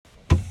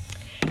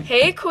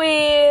Hey,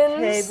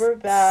 queens. Hey, we're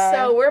back.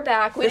 So we're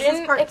back. This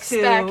is part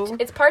two.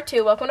 It's part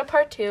 2. Welcome to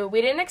part 2.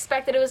 We didn't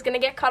expect that it was gonna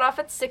get cut off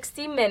at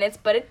 60 minutes,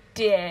 but it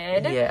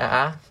did.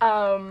 Yeah.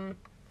 Oh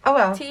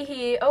well.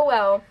 Teehee. Oh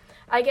well.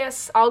 I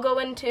guess I'll go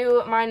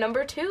into my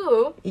number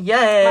 2.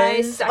 Yes.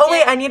 My second... Oh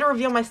wait, I need to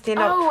reveal my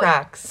standout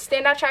tracks.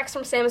 Standout tracks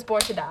from Sam is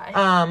Born to Die.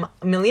 $1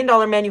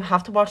 Million Man. You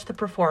have to watch the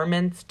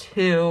performance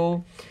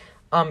too.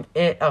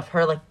 Of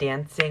her like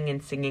dancing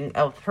and singing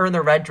of her in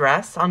the red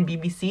dress on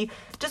BBC.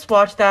 Just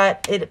watch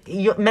that.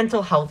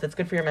 Mental health. It's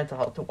good for your mental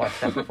health to watch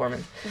that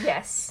performance.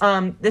 Yes.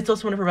 It's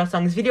also one of her best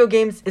songs. Video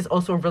Games is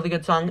also a really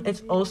good song.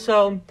 It's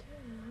also,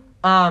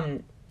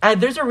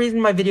 there's a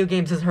reason why Video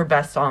Games is her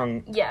best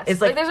song. Yes. It's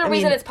there's a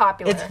reason it's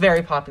popular. It's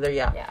very popular.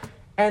 Yeah. Yeah.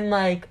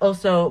 And,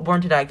 also, Born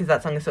to Die, because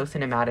that song is so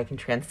cinematic and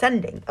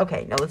transcending.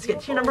 Okay, now let's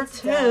get to your number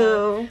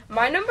 2.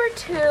 My number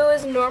 2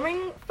 is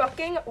Norman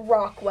fucking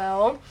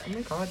Rockwell. Oh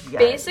my god, yes.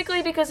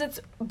 Basically because it's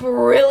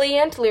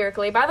brilliant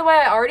lyrically. By the way,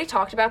 I already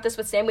talked about this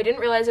with Sam. We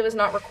didn't realize it was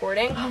not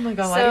recording. Oh my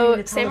god,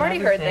 so Sam already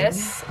heard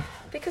this.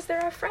 Because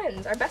they're our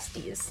friends, our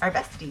besties. Our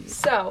besties.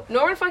 So,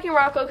 Norman fucking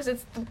Rockwell, because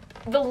it's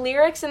the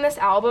lyrics in this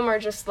album are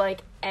just,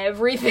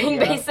 everything,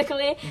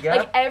 basically.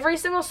 Yep. Every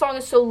single song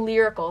is so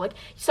lyrical.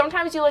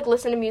 Sometimes you,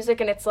 listen to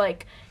music and it's,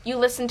 you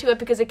listen to it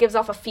because it gives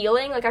off a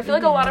feeling. I feel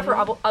like a lot of her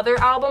other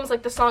albums,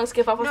 the songs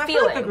give off a feeling. I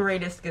feel like The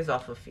Greatest gives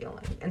off a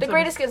feeling. The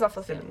Greatest gives off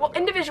a feeling. Well,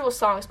 individual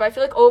songs, but I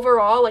feel like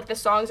overall, the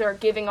songs are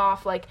giving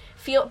off,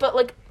 feel,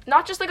 but,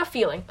 not just, a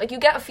feeling. You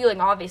get a feeling,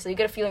 obviously. You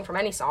get a feeling from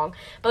any song.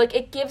 But,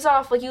 it gives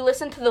off, you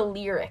listen to the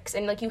lyrics,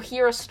 and, you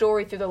hear a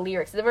story through the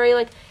lyrics. It's very,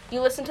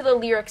 you listen to the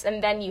lyrics,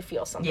 and then you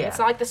feel something. Yeah. It's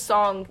not like the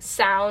song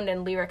sound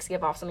and lyrics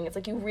give off something. It's,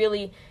 you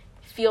really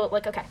feel,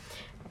 okay.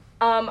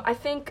 I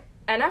think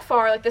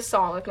NFR, the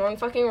song, Norman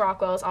fucking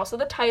Rockwell, is also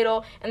the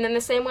title. And then the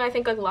same way I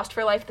think, Lust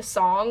for Life, the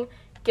song,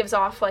 gives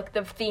off,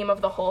 the theme of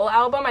the whole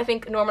album. I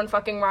think Norman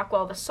fucking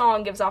Rockwell, the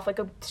song, gives off,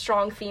 a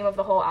strong theme of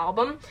the whole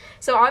album.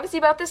 So, obviously,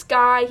 about this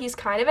guy, he's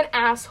kind of an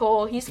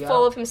asshole. He's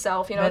full of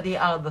himself, But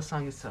the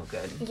song is so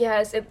good.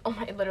 Yes, it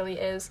literally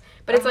is.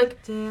 But it's,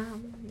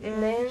 Damn,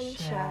 man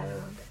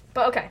child.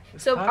 But, okay,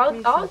 so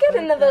I'll get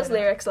into those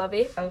lyrics,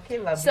 Lovey. Okay,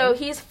 lovely. So,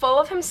 he's full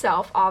of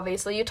himself,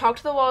 obviously. You talk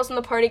to the walls and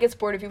the party gets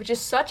bored of you, which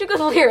is such a good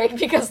lyric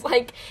because,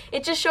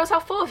 it just shows how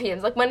full of he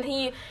is. When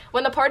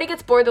the party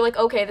gets bored, they're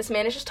okay, this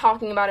man is just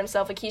talking about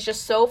himself. He's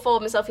just so full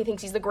of himself, he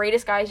thinks he's the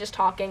greatest guy, he's just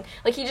talking.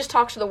 He just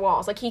talks to the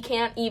walls. He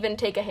can't even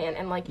take a hint,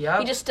 and,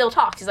 he just still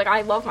talks. He's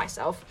I love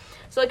myself.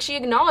 So, she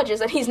acknowledges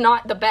that he's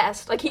not the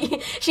best.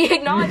 She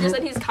acknowledges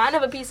that he's kind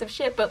of a piece of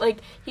shit, but,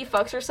 he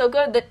fucks her so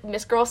good that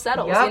Miss Girl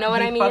settles, you know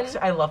what I mean?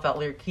 I love that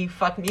lyric. He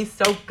fucked me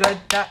so good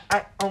that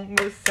I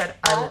almost said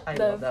I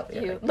love that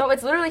lyric. No,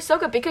 it's literally so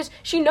good because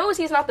she knows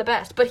he's not the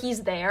best, but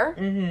he's there,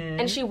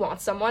 and she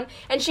wants someone,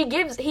 and he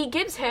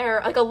gives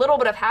her, a little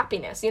bit of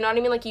happiness, you know what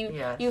I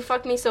mean? You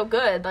fucked me so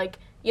good,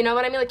 you know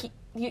what I mean?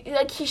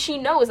 She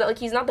knows that,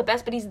 he's not the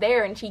best, but he's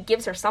there, and he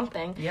gives her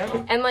something.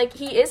 Yeah. And,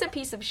 he is a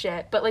piece of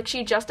shit, but,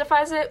 she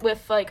justifies it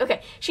with,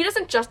 okay, she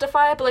doesn't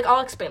justify it, but,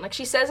 I'll explain.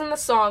 She says in the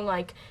song,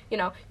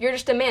 you're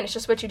just a man, it's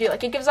just what you do. It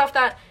gives off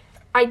that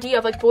idea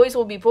of, boys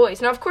will be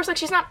boys. Now, of course,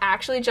 she's not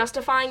actually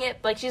justifying it.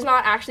 She's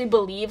not actually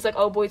believes,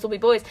 oh, boys will be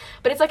boys.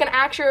 But it's, an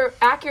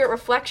accurate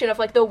reflection of,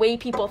 the way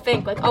people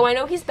think. Oh, I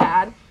know he's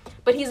bad,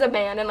 but he's a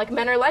man, and,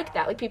 men are like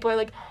that. People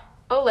are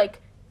oh,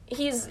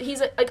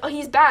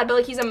 he's bad,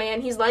 but he's a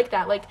man, he's like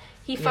that,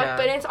 he fucked,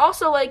 but it's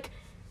also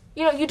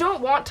you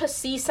don't want to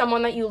see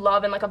someone that you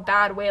love in a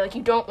bad way,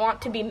 you don't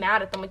want to be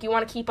mad at them, you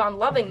want to keep on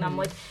loving them,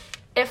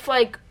 if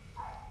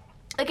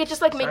it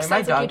just makes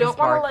sense, you don't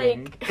want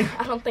to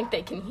I don't think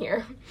they can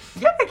hear.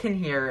 Yeah, I can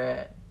hear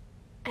it.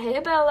 Hey,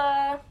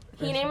 Bella.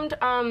 He named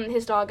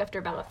his dog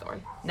after Bella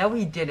Thorne. No,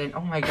 he didn't.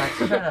 Oh my god,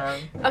 shut up.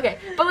 Okay,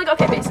 but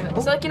okay,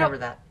 basically, so remember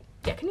that.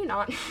 Yeah, can you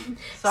not?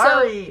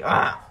 Sorry.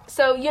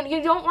 So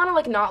you don't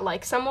want to, not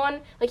like someone,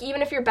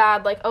 even if you're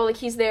bad, oh,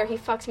 he's there, he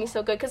fucks me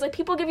so good, because,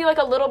 people give you,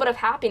 a little bit of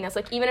happiness,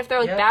 even if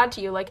they're, bad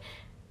to you,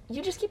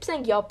 you just keep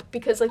saying yup,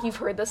 because, you've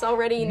heard this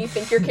already, and you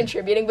think you're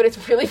contributing, but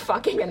it's really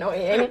fucking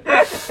annoying.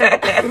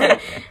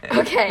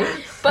 Okay,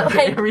 but,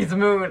 Aries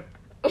moon.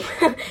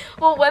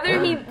 well,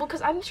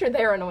 because I'm sure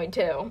they're annoyed,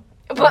 too.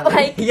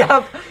 But,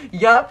 Yup.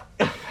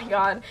 Oh my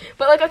god.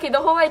 But, okay, the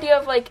whole idea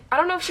of, I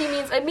don't know if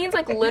it means,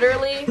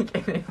 literally,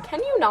 can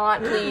you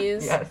not,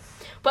 please? Yes.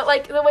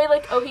 But, the way,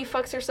 oh, he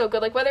fucks her so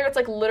good, whether it's,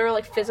 literal,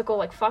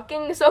 physical,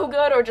 fucking so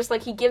good, or just,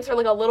 he gives her,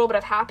 a little bit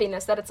of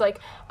happiness, that it's,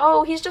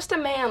 oh, he's just a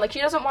man, she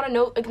doesn't want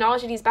to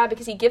acknowledge that he's bad,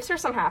 because he gives her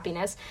some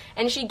happiness,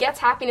 and she gets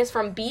happiness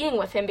from being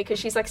with him, because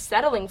she's,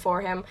 settling for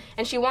him,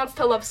 and she wants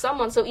to love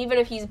someone, so even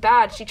if he's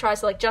bad, she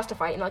tries to,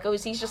 justify it, and, oh,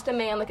 he's just a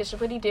man, it's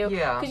just what he do.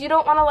 Yeah. Because you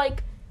don't want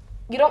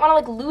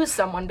to, lose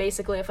someone,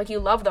 basically, if, you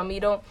love them. You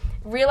don't...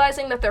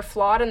 Realizing that they're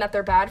flawed and that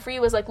they're bad for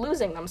you is,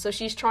 losing them. So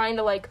she's trying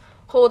to,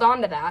 hold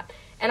on to that.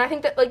 And I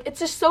think that, it's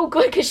just so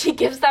good because she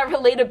gives that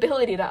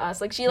relatability to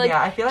us. She, yeah,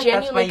 I feel like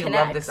that's why you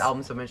connects. love this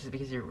album so much, is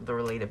because you're the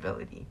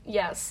relatability.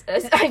 Yes.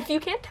 If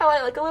you can't tell,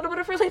 I like a little bit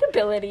of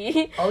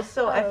relatability.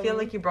 Also, I feel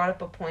like you brought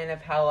up a point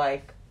of how,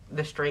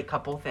 the straight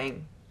couple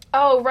thing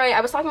Oh, right.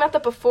 I was talking about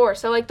that before.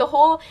 So, like,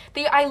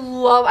 I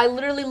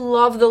literally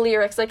love the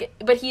lyrics. Like,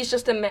 but he's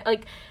just a man,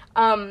 like,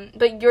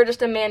 but you're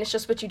just a man, it's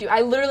just what you do.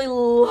 I literally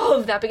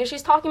love that because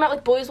she's talking about,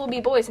 like, boys will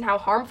be boys and how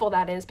harmful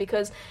that is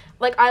because,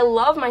 like, I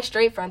love my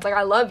straight friends. Like,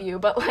 I love you,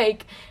 but,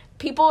 like,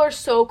 people are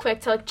so quick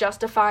to, like,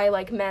 justify,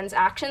 like, men's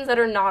actions that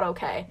are not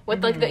okay.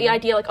 With, like, the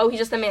idea, like, oh, he's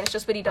just a man, it's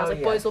just what he does.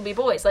 Like, boys will be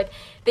boys. Like,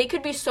 they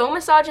could be so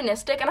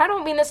misogynistic, and I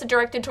don't mean this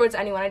directed towards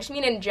anyone. I just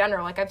mean in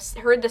general. Like, I've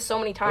heard this so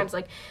many times.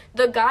 Like,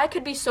 the guy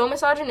could be so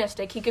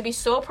misogynistic, he could be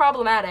so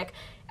problematic,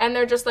 and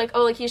they're just like,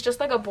 oh, like, he's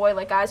just, like, a boy.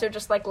 Like, guys are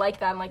just, like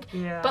that. And, like,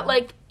 but,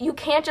 like, you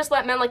can't just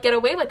let men, like, get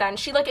away with that. And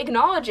she, like,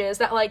 acknowledges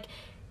that, like,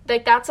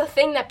 that's a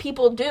thing that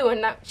people do,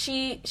 and that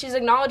she's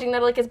acknowledging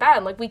that, like, it's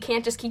bad. Like, we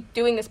can't just keep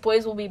doing this,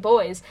 boys will be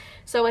boys.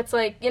 So it's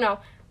like, you know,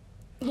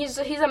 he's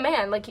a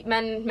man. Like,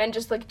 men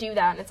just, like, do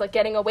that, and it's like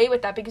getting away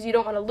with that because you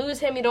don't want to lose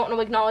him, you don't want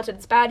to acknowledge that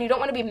it's bad, you don't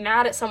want to be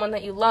mad at someone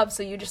that you love,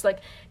 so you just, like,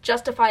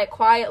 justify it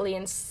quietly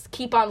and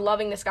keep on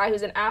loving this guy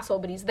who's an asshole,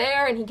 but he's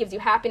there and he gives you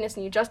happiness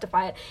and you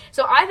justify it.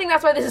 So I think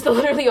that's why this is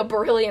literally a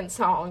brilliant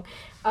song.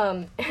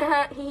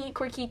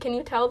 Quirky, can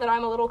you tell that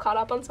I'm a little caught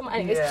up on someone?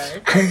 Anyways.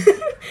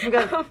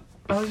 Yeah.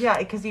 Oh, yeah,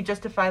 because you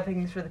justify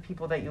things for the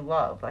people that you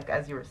love, like,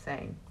 as you were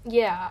saying.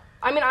 Yeah.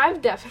 I mean,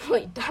 I've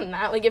definitely done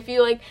that. Like, if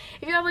you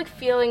have, like,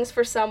 feelings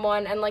for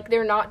someone and, like,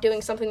 they're not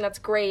doing something that's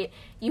great,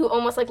 you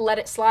almost, like, let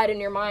it slide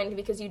in your mind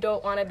because you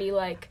don't want to be,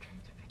 like,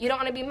 you don't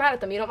want to be mad at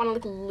them. You don't want to,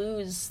 like,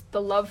 lose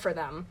the love for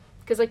them.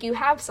 Because, like, you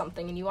have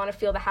something and you want to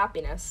feel the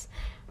happiness.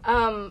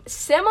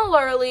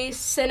 Similarly,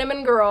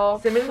 Cinnamon Girl.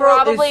 Cinnamon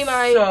probably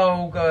Girl is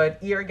so good.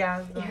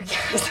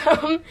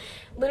 Eargasm.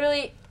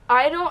 Literally,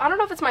 I don't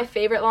know if it's my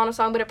favorite Lana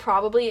song, but it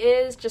probably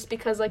is, just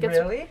because, like, it's...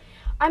 Really?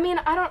 I mean,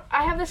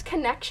 I have this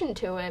connection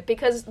to it,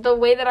 because the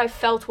way that I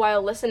felt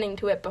while listening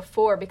to it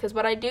before, because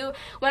what I do,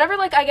 whenever,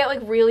 like, I get,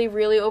 like, really,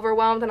 really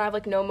overwhelmed and I have,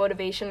 like, no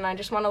motivation and I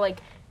just want to, like,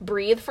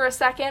 breathe for a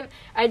second,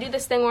 I do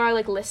this thing where I,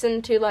 like,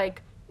 listen to,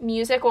 like,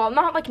 music while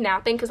not, like,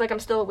 napping, because, like, I'm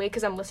still awake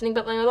because I'm listening,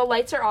 but, like, the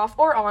lights are off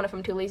or on if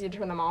I'm too lazy to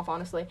turn them off,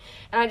 honestly,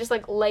 and I just,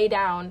 like, lay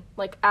down,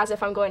 like, as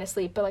if I'm going to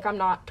sleep, but, like, I'm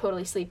not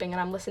totally sleeping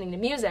and I'm listening to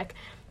music.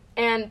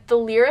 And the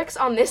lyrics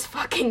on this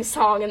fucking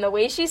song and the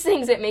way she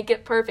sings it make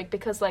it perfect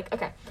because, like,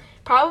 okay,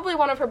 probably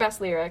one of her best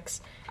lyrics.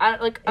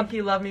 If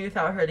you love me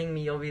without hurting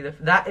me, you'll be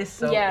that is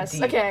so yes,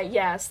 deep. Okay,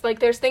 yes. Like,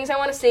 there's things I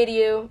want to say to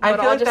you, but I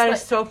feel I'll like just, that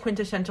is so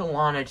quintessential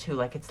Lana, too.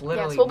 Like, it's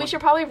literally... Yes, well, we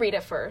should probably read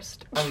it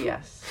first. Oh,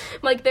 yes.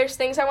 Like, there's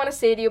things I want to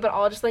say to you, but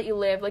I'll just let you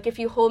live. Like, if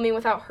you hold me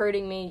without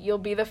hurting me, you'll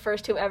be the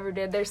first who ever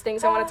did. There's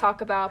things I want to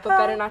talk about, but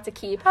better not to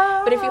keep.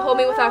 But if you hold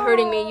me without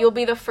hurting me, you'll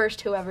be the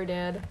first who ever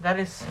did. That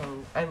is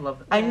so... I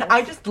love it. Yes.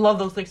 I just love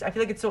those lyrics. I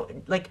feel like it's so...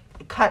 Like,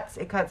 it cuts.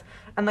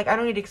 And, like, I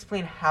don't need to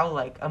explain how,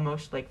 like,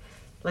 emotion...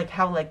 Like,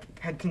 how, like,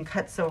 it can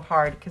cut so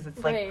hard, because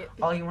it's, like, right.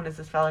 All you want is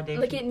this validation.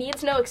 Like, it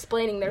needs no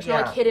explaining. There's no,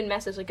 like, hidden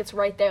message. Like, it's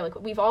right there.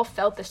 Like, we've all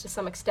felt this to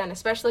some extent.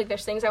 Especially, like,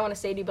 there's things I want to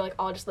say to you, but, like,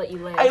 I'll just let you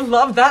live. I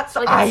love that.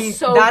 Like, it's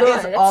so good.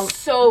 It's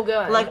so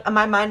good. Like,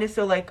 my mind is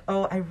so, like,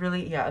 oh, I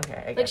really... Yeah, okay,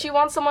 I get Like, she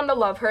wants someone to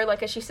love her.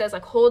 Like, as she says,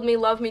 like, hold me,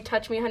 love me,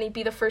 touch me, honey,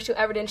 be the first who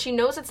ever did. And she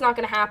knows it's not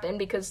going to happen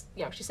because,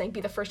 you know, she's saying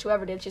be the first who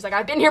ever did. She's like,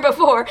 I've been here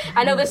before.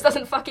 I know this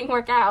doesn't fucking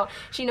work out.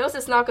 She knows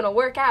it's not going to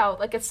work out.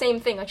 Like, it's the same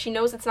thing. Like, she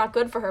knows it's not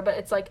good for her, but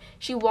it's, like,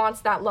 she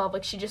wants that love.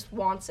 Like, she just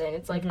wants it.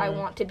 It's like, I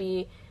want to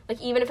be, like,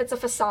 even if it's a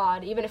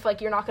facade, even if, like,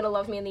 you're not gonna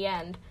love me in the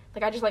end,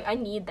 like, I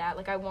need that.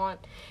 Like, I want...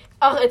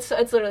 Oh, it's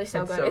literally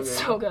so good. It's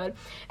so good.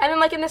 And then,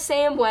 like, in the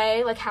same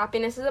way, like,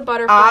 happiness is a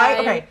butterfly.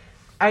 Okay,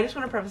 I just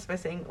want to preface by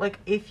saying, like,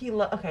 if you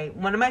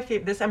one of my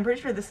favorite... I'm pretty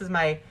sure this is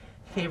my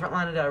favorite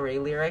Lana Del Rey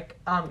lyric.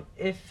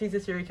 If he's a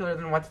serial killer,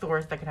 then what's the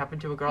worst that could happen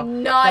to a girl?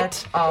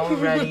 That's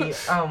already...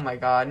 Oh my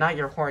god, not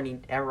your horny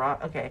era.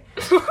 Okay.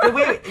 But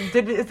wait,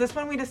 is this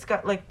when we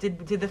discussed, like,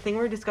 did the thing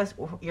where we discussed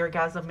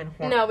orgasm and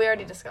horny? No, we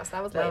already discussed.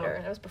 That was later.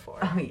 That was before.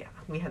 Oh yeah,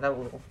 we had that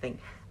little thing.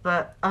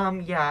 But,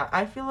 yeah,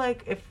 I feel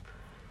like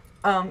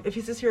if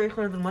he's a serial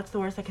killer, then what's the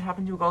worst that could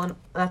happen to a girl and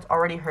that's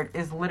already hurt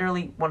is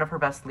literally one of her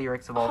best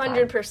lyrics of all time.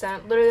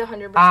 100%. Literally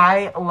 100%.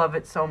 I love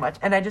it so much.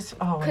 And I just,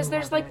 because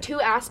there's, like,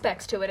 two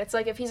aspects to it. It's,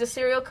 like, if he's a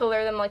serial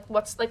killer, then, like,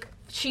 what's, like,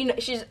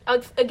 she's,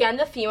 again,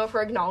 the theme of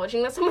her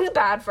acknowledging that someone's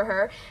bad for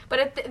her.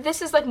 But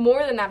this is, like,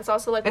 more than that. It's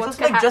also, like, what's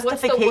also, like,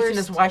 justification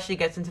is why she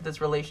gets into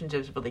this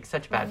relationship with, like,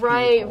 such bad people.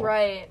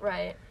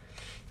 Right.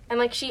 And,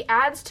 like, she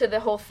adds to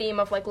the whole theme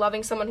of, like,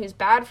 loving someone who's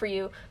bad for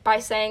you by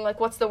saying, like,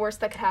 what's the worst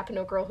that could happen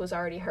to a girl who's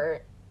already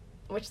hurt?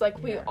 Which,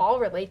 like, we all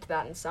relate to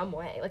that in some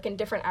way. Like, in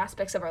different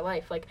aspects of our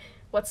life. Like,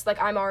 what's,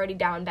 like, I'm already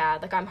down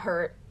bad. Like, I'm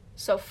hurt.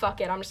 So,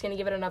 fuck it. I'm just gonna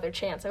give it another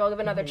chance. Like, I'll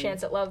give another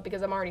chance at love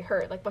because I'm already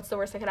hurt. Like, what's the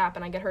worst that could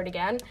happen? I get hurt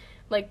again?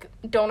 Like,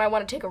 don't I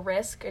want to take a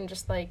risk and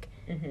just, like,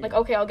 like,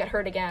 okay, I'll get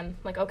hurt again.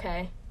 Like,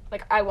 okay.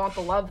 Like, I want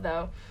the love,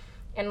 though.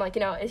 And, like, you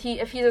know, if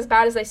he's as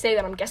bad as they say,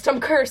 then I'm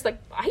cursed. Like,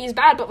 he's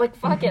bad, but, like,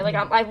 fuck it. Like,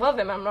 I love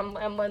him.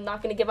 I'm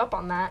not going to give up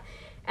on that.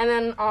 And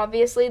then,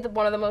 obviously,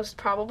 one of the most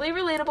probably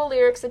relatable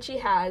lyrics that she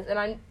has,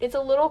 and it's a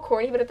little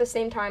corny, but at the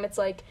same time, it's,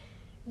 like,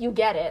 you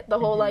get it. The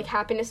whole, like,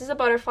 happiness is a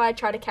butterfly,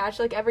 try to catch,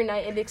 like, every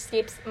night, it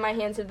escapes my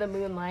hands in the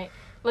moonlight.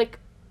 Like,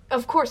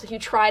 of course, like, you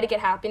try to get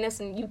happiness,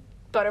 and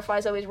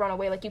butterflies always run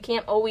away. Like, you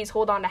can't always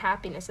hold on to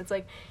happiness. It's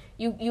like,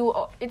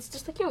 it's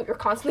just like you're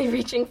constantly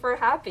reaching for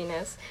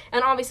happiness.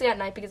 And obviously at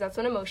night, because that's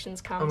when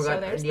emotions come, so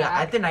there's that. Yeah,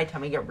 at the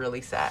nighttime, I get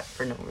really sad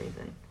for no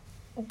reason.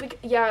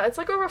 Yeah, it's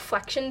like a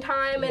reflection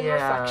time, and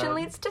reflection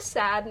leads to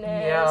sadness.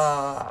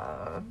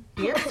 Yeah.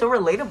 You're so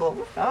relatable.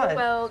 Oh, God.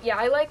 Well, yeah,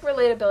 I like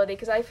relatability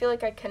because I feel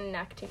like I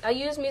connect. I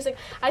use music.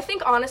 I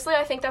think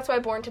that's why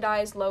Born to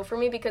Die is low for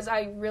me, because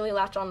I really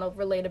latch on the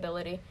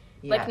relatability.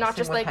 Yeah, like, not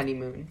just like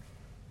Honeymoon.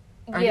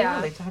 Are you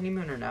related to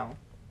Honeymoon or no?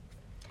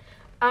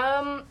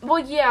 Well,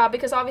 yeah,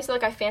 because obviously,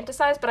 like, I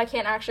fantasize, but I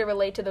can't actually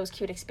relate to those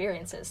cute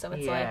experiences. So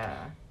it's like,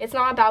 it's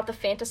not about the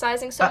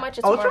fantasizing so much.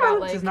 It's more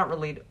about, like, is not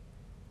related.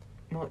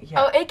 Well,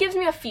 yeah. Oh, it gives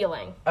me a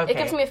feeling. Okay. It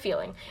gives me a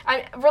feeling.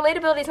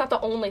 Relatability is not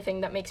the only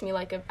thing that makes me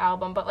like an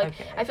album, but, like,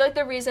 I feel like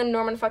the reason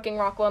Norman fucking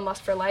Rockwell and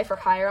Lust for Life are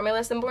higher on my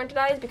list than Born to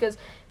Die is because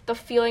the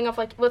feeling of,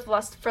 like, with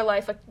Lust for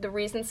Life, like, the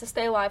reasons to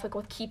stay alive, like,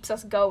 what keeps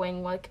us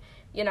going, like,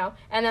 you know,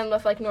 and then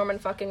with, like, Norman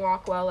fucking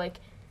Rockwell, like,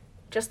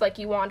 just, like,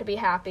 you want to be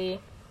happy,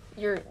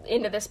 you're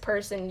into this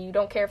person, you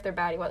don't care if they're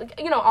bad,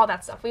 like, you know, all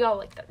that stuff. We all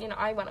like that. You know,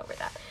 I went over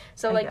that.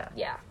 So, like,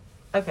 yeah.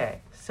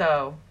 Okay,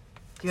 so...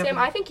 Sam,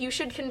 I think you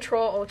should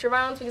control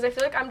ultraviolence because I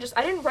feel like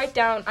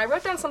I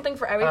wrote down something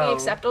for everything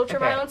except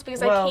ultraviolence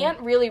because I can't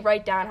really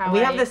write down how we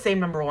have the same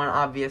number one,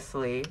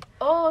 obviously.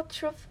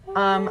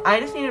 Ultraviolence. I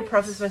just need to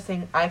preface by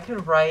saying I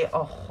could write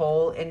a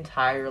whole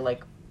entire,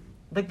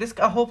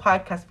 a whole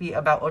podcast be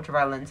about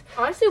ultraviolence.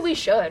 Honestly, we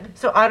should.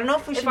 So I don't know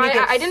if we should make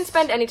it... I didn't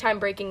spend any time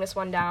breaking this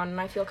one down, and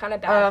I feel kind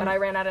of bad, but I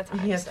ran out of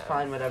time. Yes,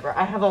 fine, whatever.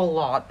 I have a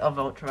lot of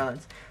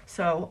ultraviolence.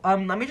 So,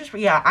 let me just...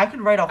 Yeah, I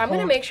could write a whole... I'm going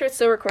to make sure it's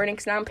still recording,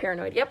 because now I'm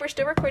paranoid. Yep, we're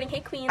still recording.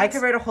 Hey, queens. I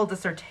could write a whole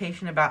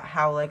dissertation about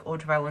how, like,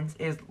 ultraviolence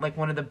is, like,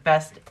 one of the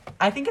best...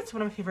 I think it's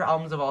one of my favorite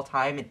albums of all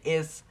time. It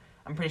is...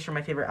 I'm pretty sure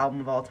my favorite album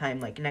of all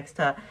time, like, next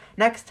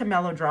to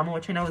Melodrama,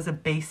 which I know is a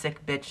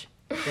basic bitch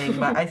thing,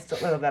 but I still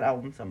love that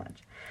album so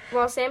much.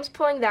 While Sam's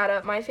pulling that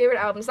up, my favorite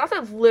albums, not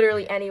that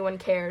literally anyone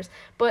cares,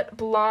 but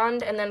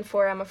Blonde and then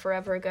For Emma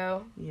Forever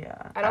Ago.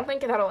 Yeah. I don't think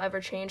that'll ever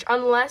change,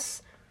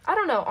 unless... I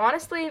don't know.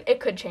 Honestly, it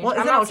could change. Well,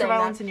 isn't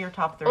Ultraviolence in your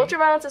top 3?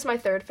 Ultraviolence is my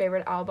third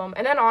favorite album.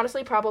 And then,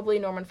 honestly, probably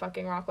Norman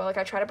fucking Rockwell. Like,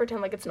 I try to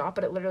pretend like it's not,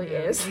 but it literally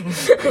is.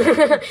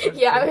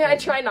 Yeah, I mean, I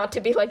try not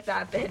to be like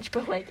that bitch,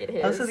 but, like, it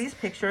is. Also, these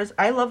pictures,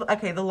 I love...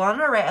 Okay, the Lana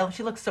Del Rey,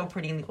 she looks so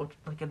pretty in the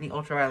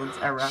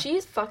Ultraviolence era.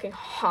 She's fucking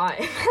hot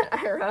in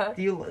that era.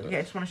 I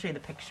just want to show you the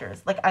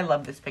pictures. Like, I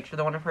love this picture,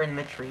 the one of her in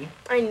the tree.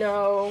 I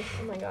know.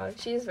 Oh, my God.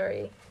 She's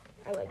very...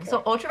 I like her.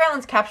 So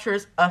Ultraviolence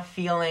captures a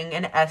feeling,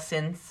 an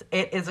essence.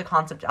 It is a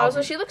concept album.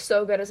 Also, she looks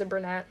so good as a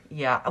brunette.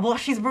 Yeah. Well,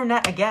 she's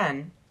brunette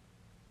again.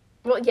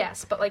 Well,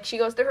 yes, but, like, she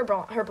goes through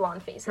her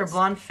blonde phases. Her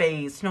blonde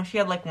phase. No, she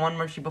had, like, one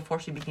where before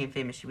she became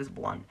famous, she was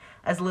blonde.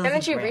 As Lizzie And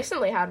then she Grant.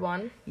 recently had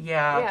one.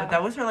 Yeah, but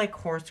that was her, like,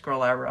 horse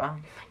girl era. Oh,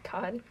 my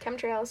God.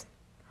 Chemtrails.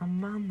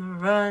 I'm on the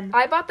run.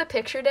 I bought the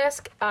picture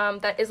disc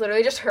that is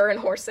literally just her and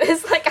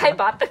horses. Like, I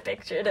bought the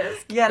picture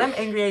disc. Yeah, and I'm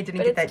angry I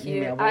didn't get that cute.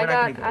 email, but we're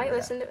not going to go I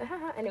listened to it.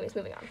 Anyways,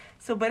 moving on.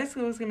 So,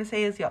 basically what I was going to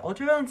say is, yeah,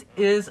 Ultraviolence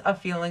is a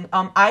feeling.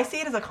 I see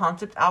it as a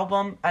concept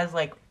album, as,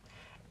 like,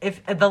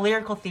 if the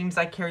lyrical themes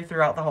I carry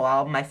throughout the whole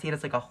album, I see it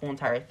as, like, a whole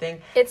entire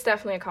thing. It's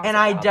definitely a concept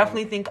album. And I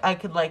definitely think I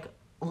could, like,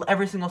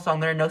 every single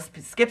song. There are no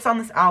skips on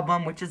this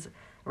album, which is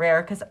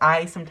rare, because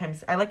I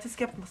like to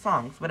skip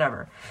songs,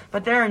 whatever.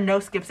 But there are no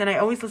skips, and I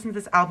always listen to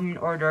this album in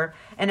order,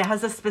 and it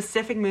has a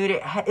specific mood.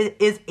 It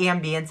is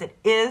ambience. It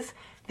is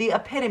the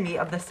epitome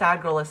of the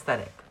sad girl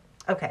aesthetic.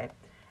 Okay.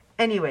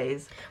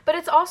 Anyways. But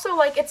it's also,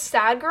 like, it's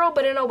sad girl,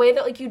 but in a way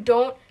that, like, you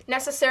don't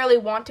necessarily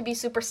want to be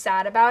super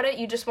sad about it.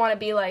 You just want to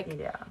be, like...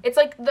 Yeah. It's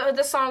like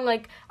the song,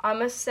 like,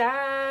 I'm a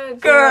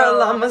sad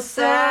girl, I'm a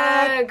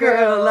sad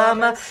girl,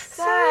 I'm a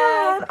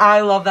sad...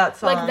 I love that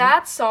song. Like,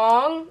 that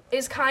song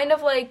is kind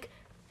of, like...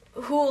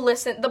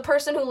 the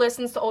person who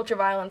listens to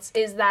Ultraviolence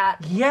is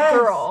that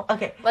girl.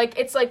 Okay. Like,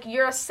 it's like,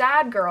 you're a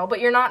sad girl, but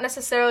you're not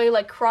necessarily,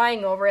 like,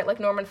 crying over it like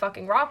Norman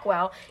fucking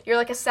Rockwell. You're,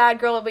 like, a sad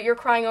girl, but you're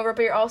crying over it,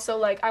 but you're also,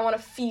 like, I want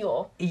to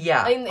feel.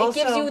 Yeah. And it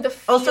gives you the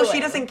feeling. Also, she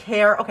doesn't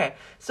care. Okay,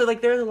 so,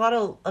 like, there's a lot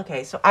of...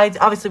 Okay, so I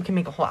obviously can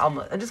make a whole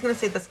album. I'm just going to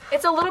say this.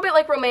 It's a little bit,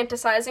 like,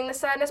 romanticizing the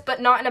sadness,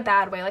 but not in a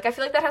bad way. Like, I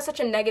feel like that has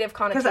such a negative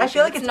connotation. Because I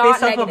feel like it's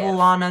based off of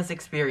Lana's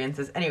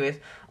experiences. Anyways,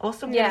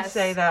 also I'm going to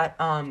say that,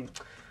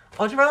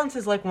 Ultraviolence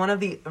is, like, one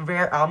of the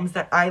rare albums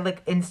that I,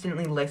 like,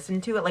 instantly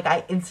listened to it. Like,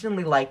 I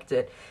instantly liked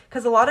it.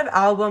 Because a lot of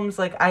albums,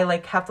 like, I,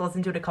 like, have to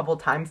listen to it a couple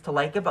of times to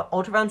like it. But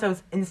Ultraviolence, I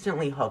was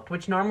instantly hooked,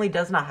 which normally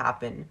does not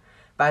happen,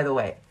 by the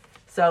way.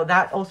 So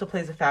that also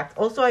plays a fact.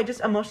 Also, I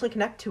just emotionally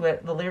connect to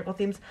it, the lyrical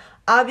themes.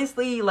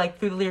 Obviously, like,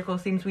 through the lyrical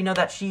themes, we know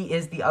that she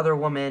is the other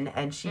woman,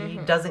 and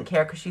she doesn't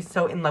care because she's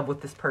so in love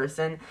with this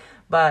person.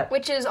 But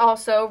which is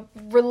also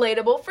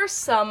relatable for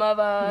some of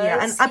us.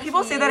 Yeah, and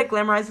people say that it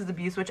glamorizes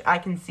abuse, which I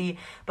can see.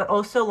 But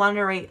also, Lana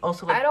Del Rey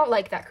also... Like, I don't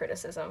like that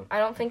criticism. I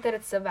don't think that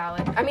it's so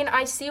valid. I mean,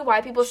 I see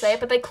why people say it,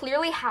 but they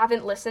clearly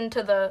haven't listened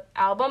to the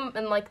album,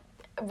 and, like,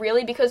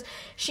 really, because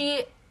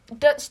she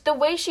the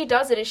way she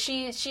does it is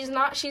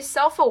she's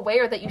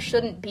self-aware that you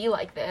shouldn't be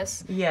like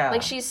this. Yeah.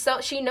 Like,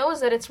 she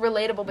knows that it's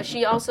relatable, but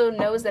she also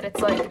knows that it's,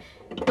 like,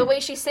 the way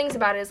she sings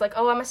about it is, like,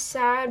 oh, I'm a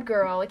sad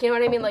girl. Like, you know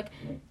what I mean? Like,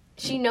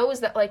 she knows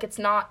that, like, it's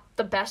not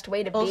the best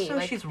way to be. Also,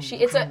 like, she's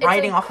it's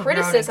a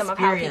criticism of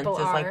how people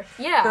are. Like,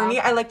 yeah. For me,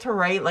 I like to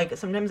write, like,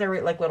 sometimes I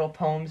write, like, little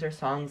poems or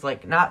songs,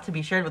 like, not to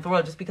be shared with the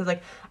world, just because,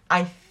 like,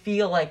 I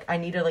feel like I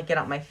need to, like, get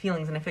out my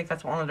feelings, and I think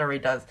that's what Lana Del Rey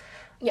does.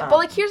 Yeah, but,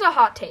 like, here's a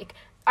hot take.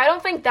 I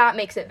don't think that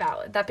makes it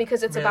valid, that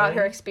because it's about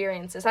her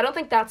experiences. I don't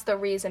think that's the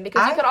reason,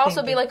 because you could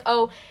also be like,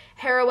 oh,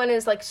 heroin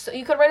is, like, so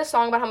you could write a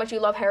song about how much you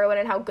love heroin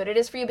and how good it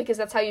is for you because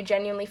that's how you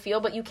genuinely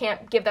feel, but you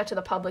can't give that to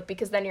the public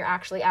because then you're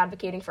actually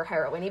advocating for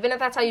heroin. Even if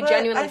that's how you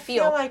genuinely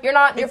feel, like you're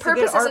not, your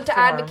purpose isn't to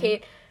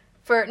advocate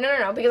for,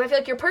 no, because I feel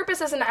like your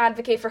purpose isn't to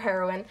advocate for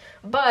heroin,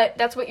 but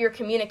that's what you're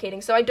communicating.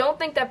 So I don't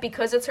think that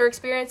because it's her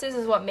experiences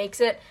is what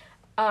makes it,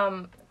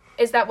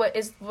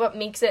 is what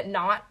makes it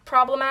not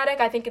problematic.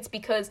 I think it's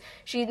because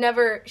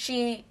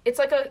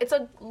it's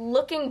a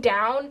looking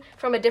down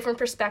from a different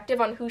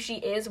perspective on who she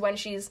is when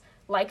she's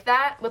like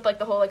that, with, like,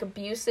 the whole, like,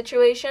 abuse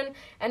situation,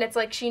 and it's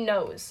like she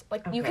knows.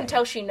 Like, you can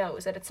tell she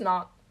knows that it's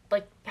not,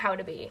 like, how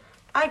to be.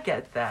 I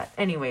get that.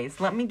 Anyways,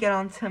 let me get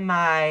on to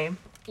my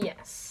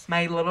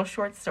little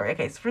short story.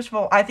 Okay, so first of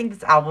all, I think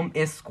this album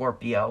is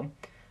Scorpio.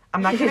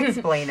 I'm not going to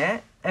explain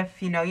it.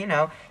 If you know, you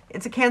know.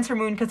 It's a Cancer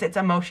moon because it's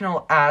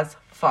emotional as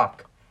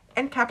fuck.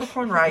 And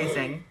Capricorn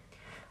rising.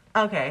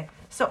 Okay,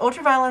 so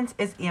ultraviolence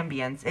is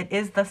ambience. It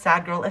is the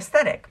sad girl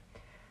aesthetic.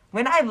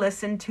 When I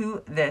listen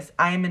to this,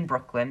 I am in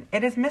Brooklyn.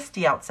 It is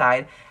misty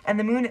outside, and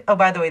the moon... Oh,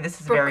 by the way,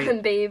 this is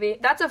Brooklyn Baby.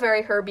 That's a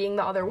very Her Being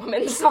the Other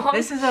Woman song.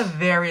 This is a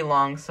very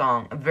long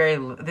song.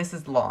 This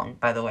is long,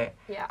 by the way.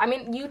 Yeah, I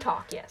mean, you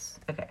talk,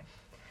 yes. Okay.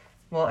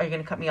 Well, are you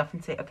going to cut me off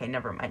and say... Okay,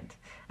 never mind.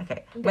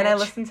 Okay. Bitch. When I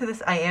listen to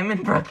this, I am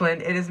in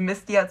Brooklyn. It is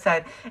misty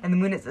outside, and the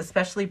moon is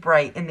especially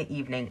bright in the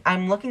evening.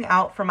 I'm looking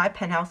out from my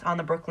penthouse on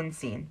the Brooklyn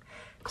scene.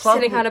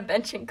 Sitting on a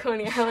bench in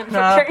Coney Island.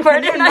 I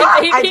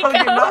told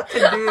you not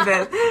to do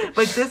this.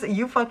 But this,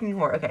 you fucking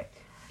whore. Okay.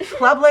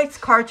 Club lights,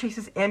 car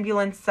chases,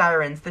 ambulance,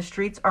 sirens. The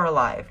streets are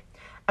alive.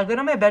 I go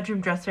to my bedroom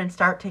dresser and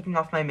start taking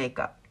off my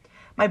makeup.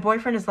 My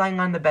boyfriend is lying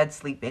on the bed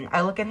sleeping. I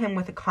look at him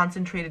with a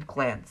concentrated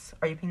glance.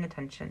 Are you paying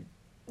attention?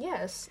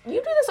 Yes. You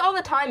do this all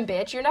the time,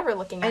 bitch. You're never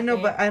looking at me. I know,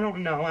 but I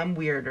don't know. I'm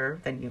weirder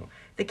than you.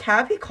 The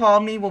cab he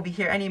called me will be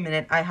here any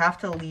minute. I have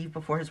to leave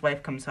before his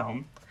wife comes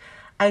home.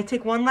 I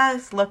take one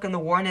last look in the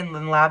worn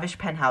and lavish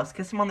penthouse,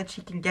 kiss him on the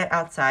cheek, and get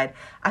outside.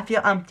 I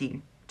feel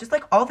empty, just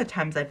like all the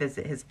times I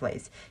visit his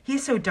place.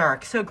 He's so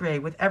dark, so gray,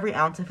 with every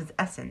ounce of his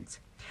essence.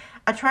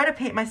 I try to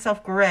paint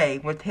myself gray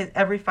with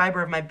every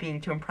fiber of my being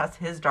to impress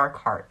his dark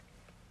heart.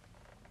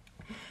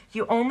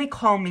 You only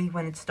call me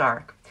when it's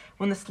dark,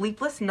 when the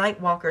sleepless night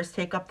walkers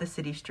take up the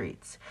city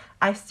streets.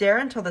 I stare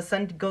until the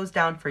sun goes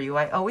down for you.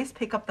 I always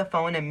pick up the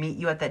phone and meet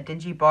you at that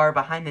dingy bar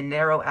behind the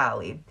narrow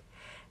alley.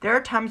 There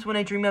are times when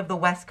I dream of the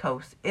West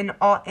Coast, in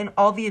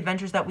all the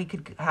adventures that we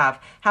could have,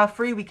 how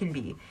free we can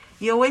be.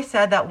 You always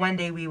said that one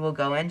day we will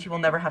go, and you will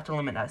never have to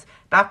limit us.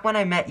 Back when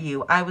I met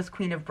you, I was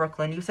queen of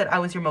Brooklyn. You said I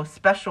was your most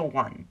special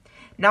one.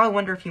 Now I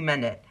wonder if you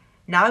meant it.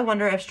 Now I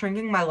wonder if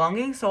stringing my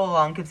longing so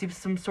long gives you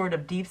some sort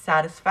of deep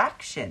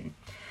satisfaction.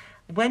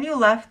 When you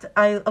left,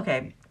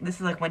 this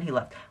is like when he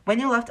left. When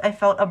you left, I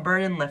felt a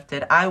burden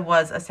lifted. I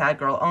was a sad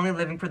girl, only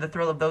living for the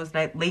thrill of those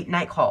late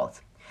night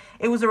calls.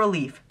 It was a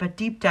relief, but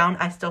deep down,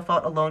 I still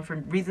felt alone for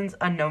reasons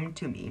unknown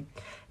to me.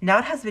 Now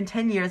it has been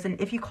 10 years, and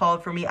if you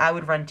called for me, I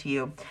would run to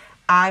you.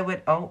 I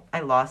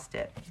lost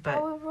it. But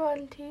I would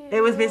run to you. It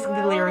was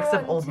basically the lyrics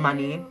of Old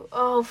Money.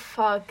 Oh,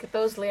 fuck.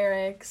 Those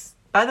lyrics.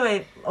 By the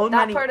way, Old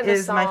Money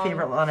is my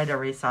favorite Lana Del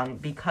Rey song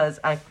because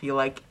I feel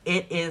like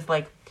it is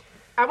like...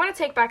 I want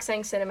to take back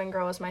saying Cinnamon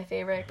Girl is my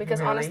favorite because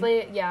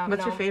honestly, yeah.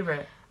 What's your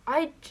favorite?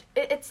 I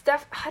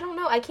don't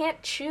know. I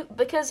can't choose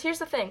because here's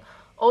the thing.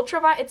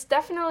 It's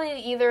definitely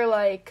either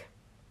like...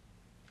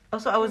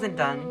 Also, I wasn't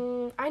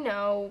done. I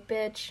know,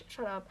 bitch.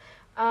 Shut up.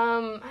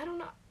 I don't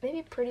know.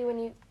 Maybe Pretty When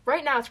You...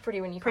 Right now it's Pretty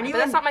When You Cry, but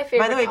that's not my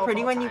favorite. By the way,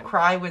 Pretty When You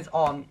Cry was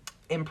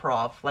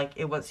improv. Like,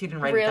 it was... She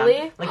didn't write it down.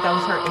 Really? Like, that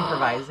was her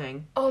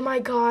improvising. Oh my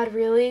god,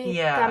 really?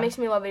 Yeah. That makes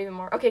me love it even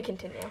more. Okay,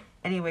 continue.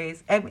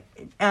 Anyways,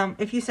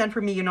 if you send for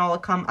me, you know I'll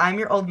come. I'm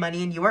your Old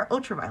Money and you are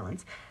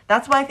Ultraviolence.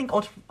 That's why I think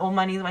Old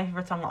Money is my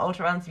favorite song,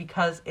 Ultraviolence,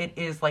 because it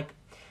is, like,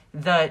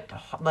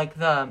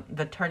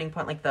 the turning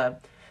point, like the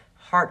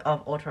heart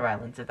of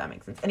ultraviolence, if that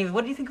makes sense. Anyway,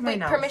 what do you think of my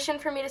analysis? Permission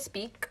for me to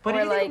speak? What do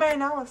you think of my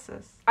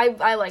analysis?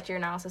 I liked your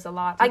analysis a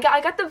lot. I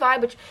got the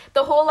vibe, which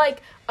the whole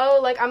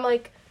I'm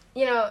like,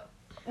 you know,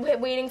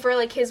 waiting for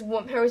like his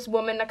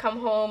woman to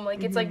come home.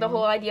 Like it's like the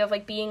whole idea of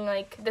like being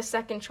like the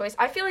second choice.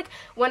 I feel like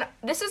when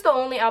this is the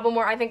only album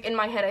where I think in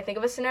my head I think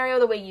of a scenario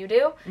the way you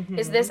do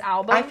is this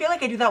album. I feel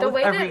like I do that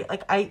with every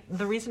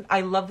the reason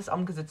I love this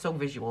album because it's so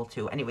visual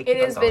too. Anyway, it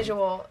is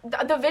visual.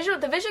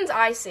 The visions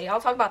I see.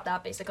 I'll talk about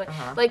that basically.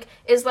 Like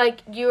is like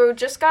you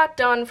just got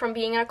done from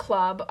being in a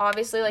club.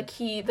 Obviously, like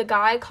the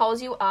guy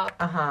calls you up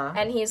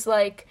and he's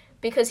like,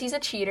 because he's a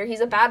cheater. He's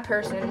a bad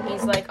person.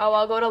 He's like, oh,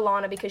 I'll go to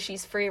Lana because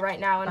she's free right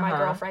now and my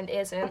girlfriend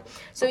isn't.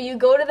 So you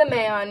go to the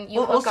man,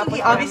 you hook up with him. Also,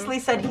 he obviously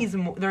said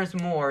there's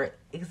more,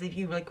 because if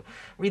you, like,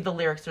 read the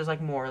lyrics, there's,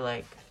 like, more,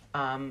 like,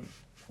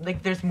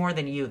 there's more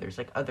than you. There's,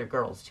 like, other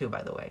girls, too,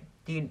 by the way.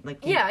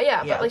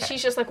 Yeah, but, like,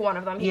 she's just, like, one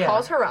of them. He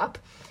calls her up.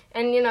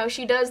 And, you know,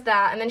 she does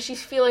that, and then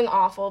she's feeling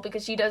awful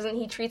because he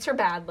treats her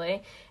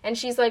badly. And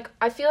she's like,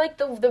 I feel like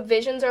the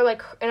visions are,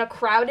 like, in a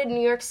crowded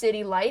New York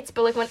City lights,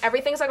 but, like, when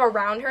everything's, like,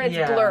 around her, it's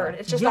blurred.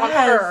 It's just on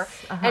her.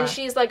 And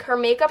she's, like, her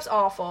makeup's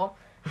awful.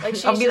 Like,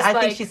 she's I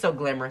think she's so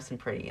glamorous and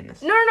pretty in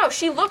this. No,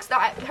 she looks,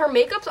 her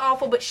makeup's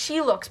awful, but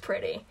she looks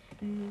pretty.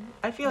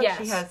 I feel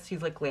like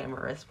she's like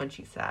glamorous when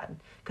she's sad.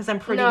 Because I'm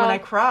pretty when I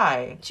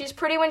cry. She's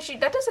pretty when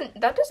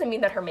that doesn't mean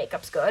that her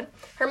makeup's good.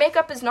 Her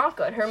makeup is not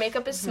good. Her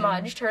makeup is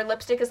smudged. Her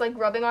lipstick is like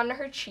rubbing onto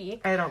her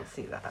cheek. I don't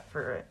see that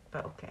for it,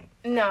 but okay.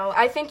 No,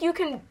 I think you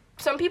can.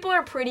 Some people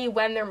are pretty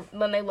when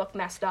they look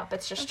messed up.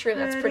 It's just true.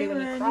 That's pretty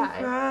when you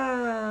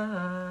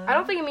cry. I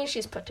don't think it means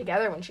she's put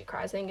together when she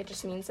cries. I think it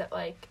just means that,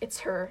 like, it's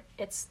her.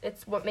 It's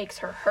what makes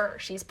her her.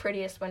 She's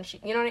prettiest when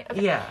she. You know what I mean?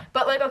 Okay. Yeah.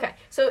 But, like, okay,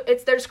 so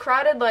there's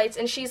crowded lights,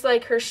 and she's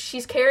like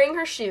she's carrying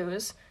her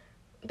shoes.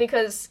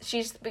 Because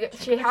she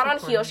had on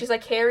heels. She's,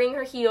 like, carrying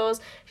her heels.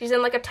 She's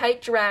in, like, a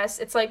tight dress.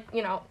 It's, like,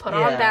 you know, put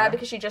on bad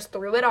because she just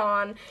threw it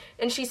on.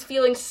 And she's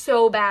feeling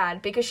so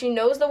bad because she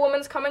knows the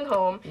woman's coming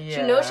home. Yeah.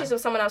 She knows she's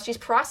with someone else. She's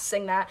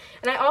processing that.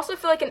 And I also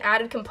feel like an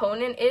added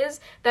component is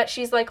that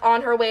she's, like,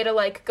 on her way to,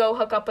 like, go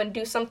hook up and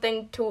do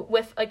something to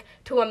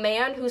a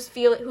man who's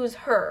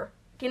her.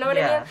 Do you know what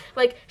I mean?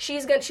 Like,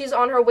 she's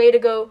on her way to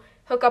go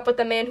hook up with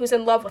the man who's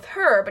in love with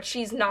her, but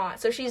she's not.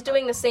 So she's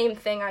doing the same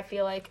thing, I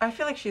feel like. I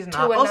feel like she's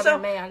not. To another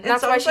man. And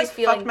that's why she's like,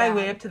 feeling fuck my bad.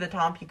 way up to the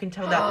top. You can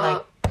tell that,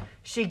 like,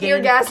 she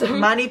gained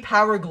money,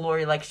 power,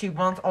 glory. Like, she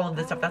wants all of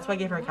this stuff. That's why I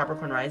gave her a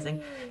Capricorn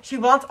rising. She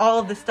wants all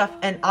of this stuff,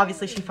 and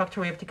obviously she fucked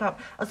her way up to top.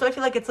 Also, I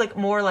feel like it's, like,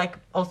 more, like,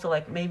 also,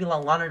 like, maybe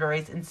Lana Del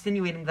Rey's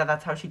insinuating that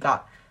that's how she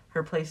got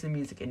her place in the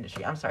music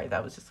industry. I'm sorry,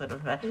 that was just sort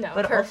of a... No,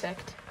 but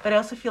perfect. But I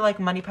also feel like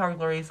money, power,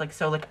 glory is, like,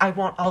 so, like, I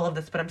want all of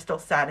this, but I'm still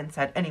sad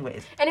inside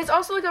anyways. And it's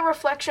also, like, a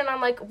reflection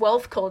on, like,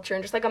 wealth culture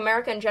and just, like,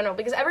 America in general.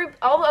 Because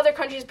all the other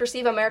countries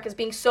perceive America as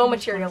being so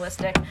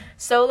materialistic.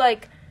 So,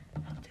 like...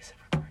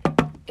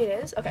 It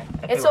is? Okay.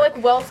 It's so,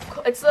 like, wealth...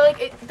 It's,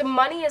 like, the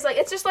money is, like...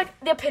 It's just, like,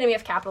 the epitome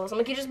of capitalism.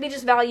 Like, we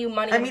just value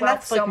money and wealth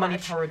that's, like, so money,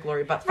 much. power,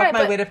 glory. But fuck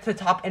my way up to the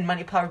top and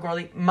money, power,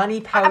 glory. Money,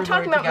 power, I'm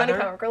glory talking about together.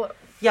 money, power, glory.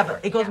 Yeah,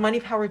 but it goes money,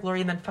 power, glory,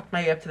 and then fuck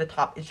my way up to the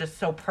top. It's just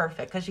so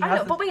perfect. Because she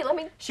has but wait, let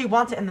me... She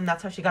wants it, and then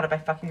that's how she got it, by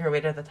fucking her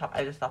way to the top.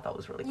 I just thought that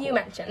was really cool. You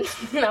mentioned.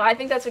 No, I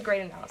think that's a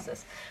great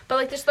analysis. But,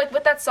 like, just, like,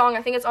 with that song,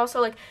 I think it's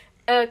also, like,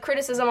 a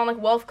criticism on,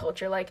 like, wealth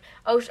culture. Like,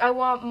 oh, I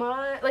want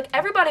money. Like,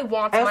 everybody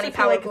wants money,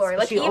 power, glory.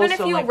 Like, even if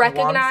you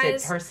recognize...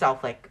 Wants it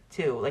herself, like,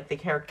 too. Like, the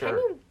character.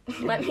 Can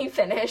you let me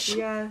finish?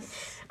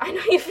 Yes. I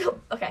know you feel...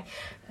 Okay.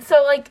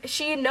 So, like,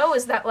 she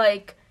knows that,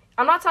 like...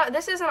 I'm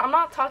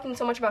not talking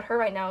so much about her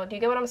right now. Do you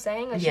get what I'm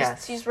saying? Like,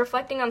 yes. She's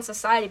reflecting on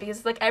society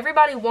because, like,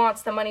 everybody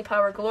wants the money,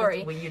 power, glory.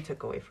 That's what you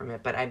took away from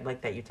it, but I like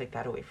that you took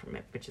that away from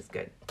it, which is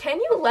good. Can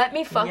you let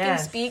me fucking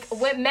speak?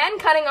 Men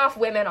cutting off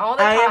women all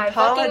the time. I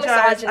apologize. Fucking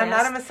misogynist. I'm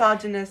not a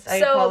misogynist.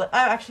 Oh,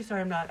 actually,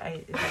 sorry, I'm not.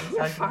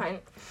 You're fine.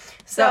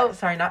 So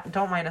sorry,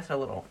 don't mind us a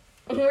little.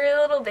 We're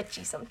a little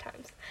bitchy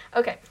sometimes.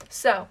 Okay,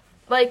 so,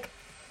 like...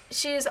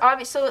 She's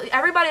obvious, so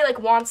everybody, like,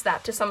 wants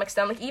that to some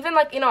extent. Like, even,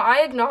 like, you know, I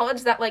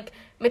acknowledge that, like,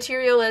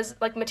 materialism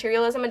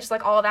and just,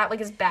 like, all of that,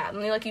 like, is bad.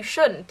 And, like, you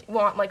shouldn't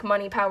want, like,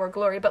 money, power,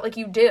 glory, but, like,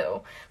 you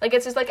do. Like,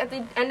 it's just, like, at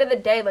the end of the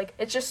day, like,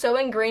 it's just so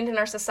ingrained in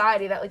our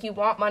society that, like, you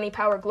want money,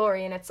 power,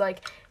 glory, and it's,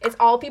 like, it's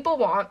all people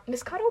want.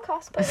 Miss Cotto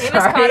cosplay. Hey,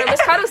 Miss Cotto.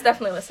 Miss Cotto's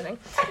definitely listening.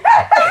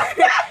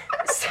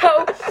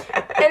 So,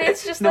 and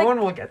it's just, like... No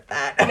one will get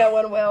that. No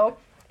one will.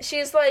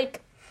 She's, like...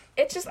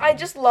 I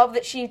just love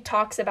that she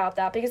talks about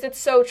that because it's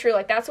so true.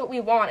 Like, that's what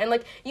we want. And,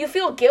 like, you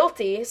feel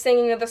guilty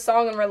singing the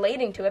song and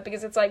relating to it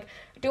because it's like,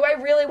 do I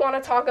really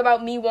want to talk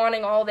about me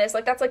wanting all this?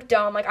 Like, that's, like,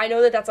 dumb. Like, I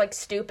know that that's, like,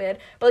 stupid.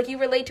 But, like, you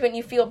relate to it and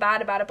you feel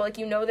bad about it. But, like,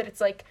 you know that it's,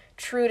 like,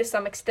 true to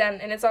some extent.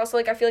 And it's also,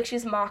 like, I feel like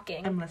she's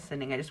mocking. I'm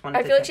listening. I just wanted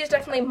to... I feel like she's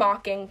definitely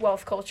mocking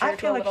wealth culture to a little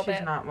bit. I feel like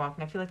she's not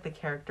mocking. I feel like the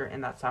character in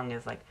that song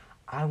is, like,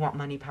 I want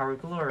money, power,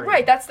 glory.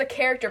 Right, that's the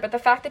character, but the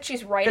fact that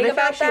she's writing about that...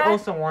 But I feel like she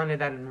also wanted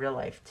that in real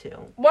life, too.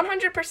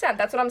 100%,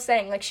 that's what I'm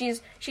saying. Like,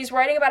 she's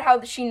writing about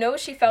how she knows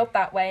she felt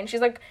that way, and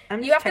she's like...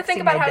 You have to think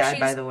about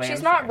how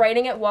she's not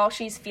writing it while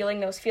she's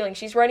feeling those feelings.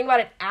 She's writing about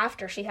it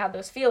after she had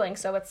those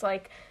feelings, so it's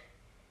like...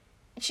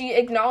 She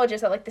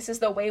acknowledges that, like, this is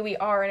the way we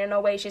are, and in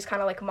a way she's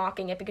kind of, like,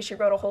 mocking it because she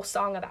wrote a whole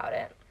song about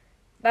it.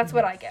 That's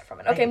what I get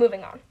from it. Okay,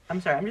 moving on. I'm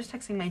sorry, I'm just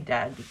texting my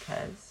dad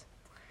because...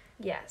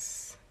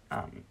 Yes.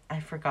 I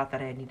forgot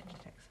that I needed to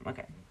text him.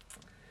 Okay.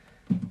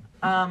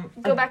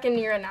 Go back into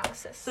your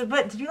analysis. So,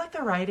 but did you like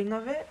the writing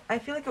of it? I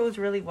feel like it was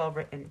really well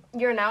written.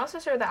 Your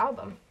analysis or the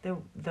album?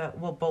 Well,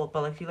 both.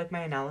 But, like, do you like my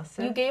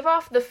analysis? You gave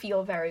off the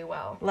feel very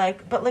well.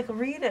 Like, but, like,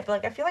 read it.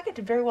 But, like, I feel like it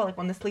did very well. Like,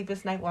 when the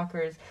sleepless night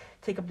walkers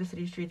take up the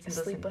city streets and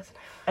listen. Sleepless.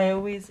 I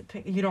always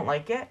pick... You don't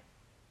like it?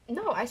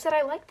 No, I said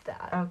I liked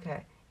that.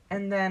 Okay.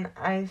 And then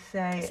I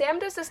say... Sam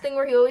does this thing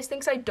where he always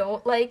thinks I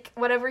don't like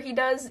whatever he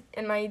does,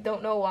 and I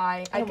don't know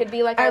why. I could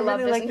be like, I love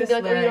really this, like and this he'd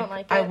be like, lyric. oh, you don't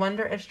like it. I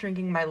wonder if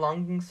stringing my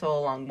longing so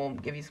along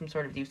won't give you some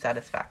sort of deep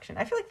satisfaction.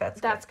 I feel like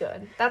that's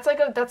good. That's like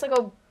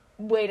a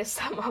way to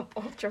sum up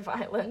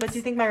ultraviolence. But do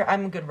you think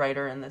I'm a good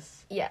writer in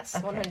this? Yes,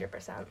 okay.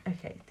 100%.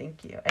 Okay,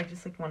 thank you. I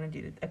just wanted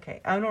you to...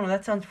 Okay, I don't know,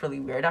 that sounds really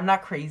weird. I'm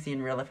not crazy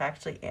in real life. I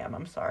actually am.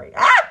 I'm sorry.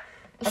 Ah!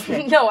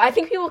 Okay. No, I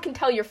think people can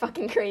tell you're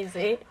fucking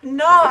crazy.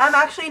 No, I'm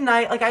actually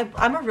not. Like,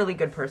 I'm a really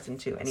good person,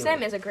 too. Anyway.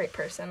 Sam is a great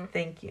person.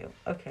 Thank you.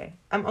 Okay.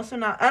 I'm also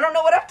not... I don't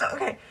know what I'm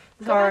doing. Okay.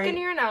 Go Sorry. back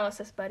into your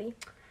analysis, buddy.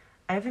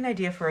 I have an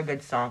idea for a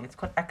good song. It's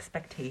called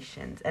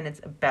Expectations. And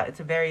it's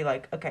a very,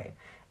 like... Okay.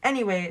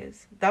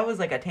 Anyways, that was,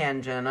 like, a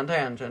tangent.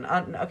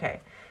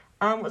 Okay.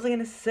 What was I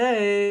gonna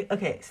say?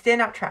 Okay.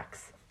 Standout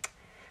tracks.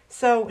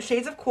 So,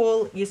 Shades of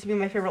Cool used to be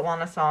my favorite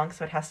Lana song,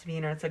 so it has to be,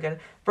 it's so good.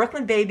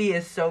 Brooklyn Baby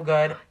is so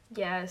good.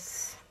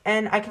 Yes.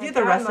 And I could do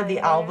the rest of the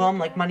album,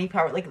 like Money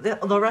Power, like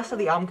the rest of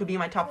the album could be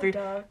my top 3.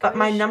 But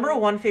my number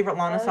 1 favorite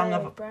Lana song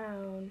of...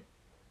 Brown.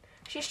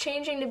 She's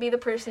changing to be the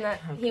person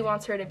that he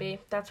wants her to be.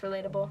 That's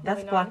relatable.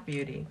 That's Black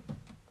Beauty.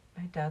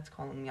 My dad's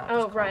calling me. I'll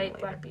just call him later.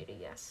 Black Beauty,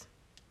 yes.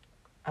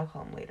 I'll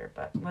call him later,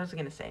 but what was I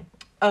going to say?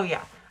 Oh,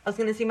 yeah. I was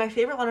going to say my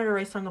favorite Lana Del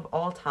Rey song of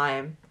all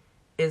time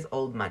is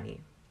Old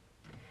Money.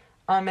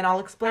 And I'll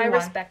explain why. I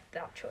respect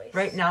that choice.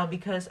 Right now,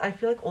 because I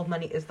feel like Old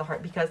Money is the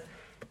heart, because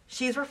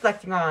she's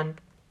reflecting on,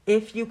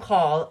 if you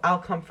call, I'll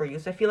come for you.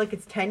 So I feel like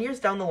it's 10 years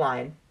down the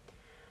line,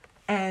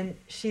 and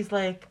she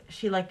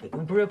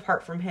grew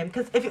apart from him.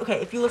 Because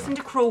if you listen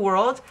to Cruel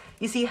World,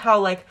 you see how,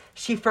 like,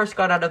 she first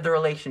got out of the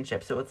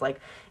relationship. So it's like,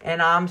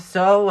 and I'm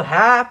so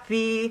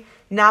happy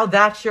now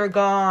that you're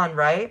gone,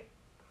 right?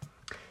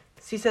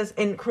 She says,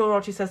 in Cruel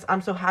World, she says,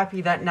 I'm so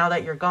happy that now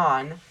that you're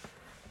gone.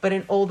 But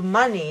in Old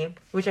Money,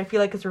 which I feel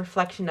like is a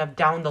reflection of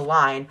down the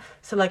line,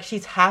 so, like,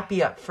 she's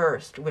happy at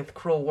first with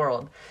Cruel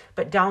World,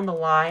 but down the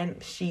line,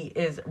 she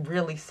is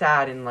really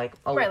sad and, like...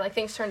 Right, like,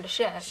 things turn to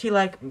shit.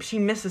 She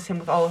misses him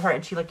with all of her,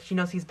 and she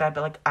knows he's bad,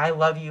 but, like, I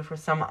love you for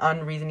some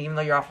unreason, even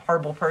though you're a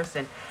horrible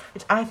person,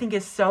 which I think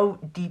is so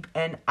deep,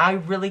 and I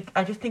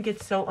just think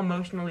it's so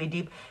emotionally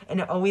deep, and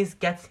it always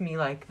gets me,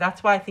 like,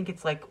 that's why I think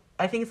it's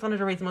Lana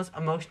Del Rey's most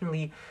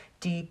emotionally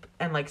deep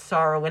and, like,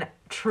 sorrow and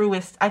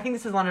truest. I think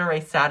this is Lana Del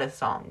Rey's saddest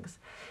songs,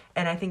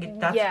 and I think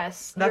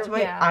that's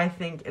why I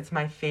think it's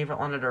my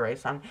favorite Lana Del Rey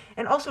song.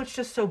 And also, it's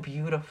just so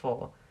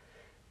beautiful.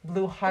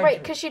 Blue Hydrant.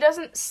 Right, because she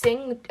doesn't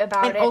sing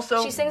about it.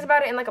 Also, she sings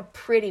about it in, like, a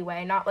pretty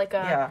way, not like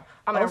a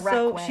I'm gonna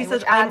wreck way. She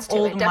says, "I'm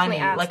old money."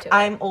 Like,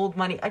 I'm old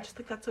money. I just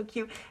think that's so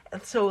cute.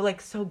 It's so, like,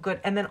 so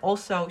good. And then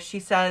also she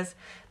says,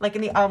 like,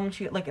 in the album,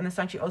 in the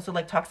song, she also,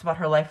 like, talks about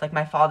her life, like,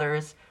 my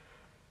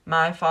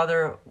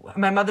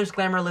mother's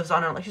glamour lives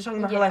on her. Like, she's talking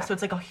about her life, so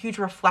it's, like, a huge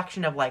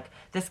reflection of, like,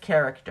 this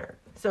character.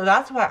 So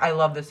that's why I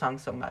love this song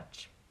so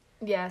much.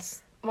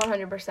 Yes,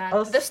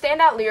 100%. The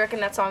standout lyric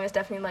in that song is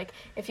definitely, like,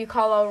 if you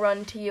call, I'll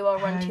run to you, I'll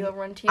run to you, I'll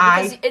run to you.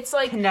 Because it's,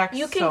 like,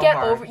 you can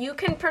over, you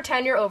can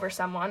pretend you're over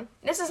someone.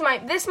 This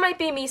might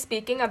be me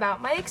speaking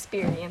about my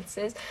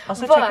experiences.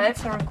 Also, check if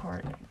it's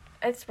recording.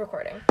 It's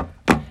recording.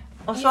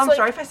 Also, I'm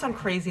sorry if I sound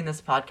crazy in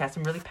this podcast.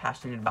 I'm really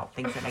passionate about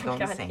things and I go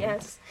insane.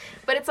 Yes.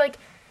 But it's, like,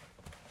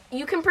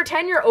 you can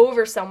pretend you're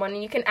over someone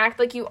and you can act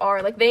like you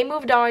are. Like, they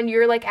moved on,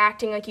 you're, like,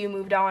 acting like you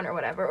moved on or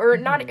whatever. Or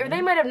not, or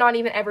they might have not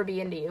even ever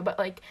be into you, but,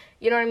 like,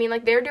 you know what I mean?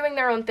 Like, they're doing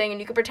their own thing and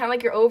you can pretend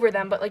like you're over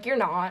them, but, like, you're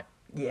not.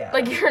 Yeah.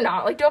 Like, you're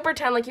not. Like, don't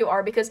pretend like you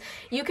are, because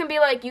you can be,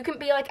 like,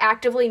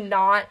 actively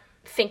not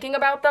thinking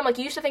about them. Like,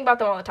 you used to think about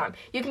them all the time.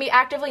 You can be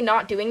actively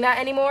not doing that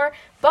anymore,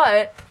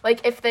 but,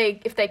 like, if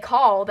they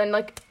call, then,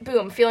 like,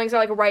 boom, feelings are,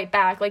 like, right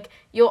back. Like,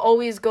 you'll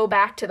always go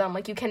back to them.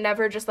 Like, you can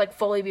never just, like,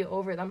 fully be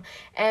over them.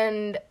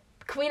 And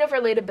queen of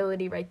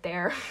relatability right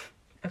there.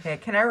 Okay,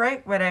 can I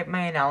write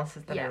my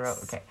analysis that I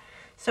wrote? Okay.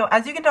 So,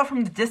 as you can tell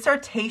from the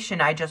dissertation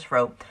I just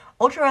wrote,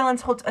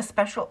 ultraviolence holds a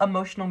special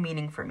emotional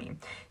meaning for me.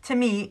 To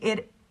me,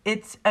 it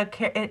is a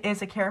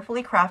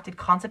carefully crafted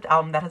concept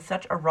album that has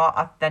such a raw,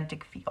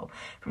 authentic feel.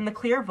 From the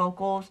clear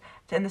vocals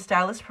and the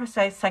stylish,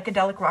 precise,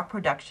 psychedelic rock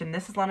production,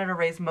 this is Lana Del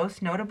Rey's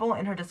most notable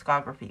in her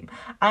discography.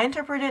 I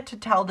interpret it to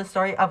tell the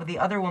story of the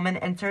other woman,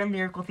 and certain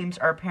lyrical themes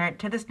are apparent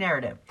to this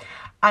narrative.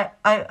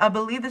 I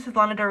believe this is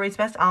Lana Del Rey's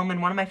best album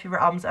and one of my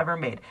favorite albums ever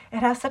made.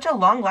 It has such a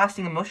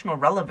long-lasting emotional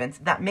relevance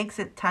that makes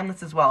it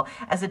timeless as well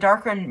as the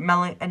darker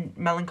and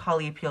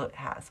melancholy appeal it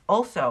has.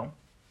 Also,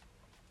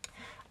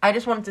 I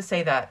just wanted to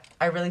say that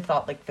I really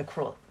thought, like, the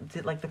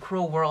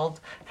Cruel World,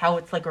 how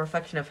it's, like, a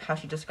reflection of how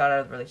she just got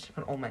out of the relationship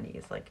and Old Money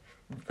is, like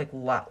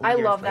I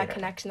love that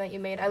connection that you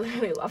made. I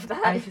literally love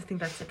that. I just think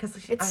that's,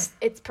 because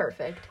it's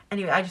perfect.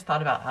 Anyway, I just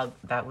thought about how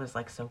that was,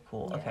 like, so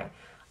cool. Yeah. Okay.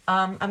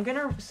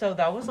 So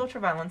that was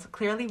Ultraviolence.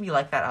 Clearly, we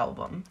like that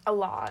album. A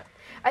lot.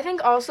 I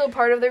think also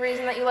part of the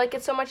reason that you like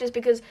it so much is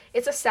because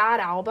it's a sad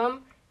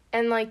album.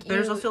 And, like,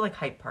 there's also, like,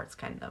 hype parts,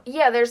 kind of.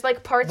 Yeah, there's,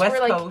 like, parts West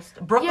where, like... Coast.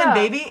 Brooklyn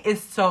Baby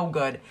is so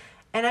good.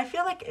 And I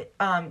feel like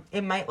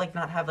it might, like,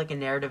 not have, like, a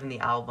narrative in the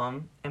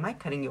album. Am I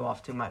cutting you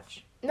off too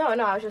much? No,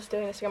 I was just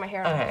doing this to get my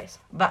hair out of my Okay. face.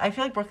 But I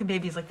feel like Brooklyn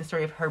Baby is like the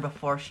story of her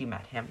before she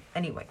met him.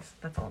 Anyways,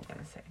 that's all I'm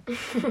gonna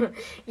say.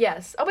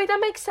 Yes. Oh, wait, that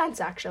makes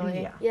sense,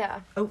 actually. Yeah.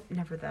 Oh,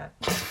 never that.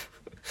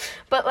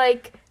 But,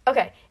 like,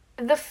 okay,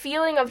 the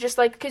feeling of just,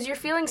 like, because you're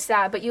feeling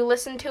sad, but you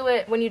listen to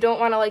it when you don't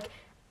want to, like,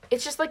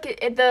 it's just, like,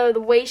 the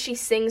way she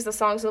sings the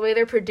songs, the way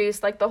they're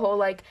produced, like, the whole,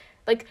 like,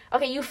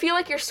 okay, you feel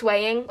like you're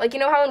swaying. Like, you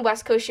know how in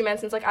West Coast she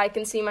mentions, like, I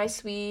can see my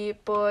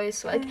sweet boy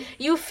sway. Like,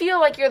 you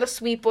feel like you're the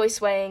sweet boy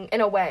swaying in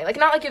a way. Like,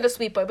 not like you're the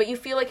sweet boy, but you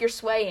feel like you're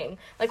swaying.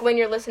 Like, when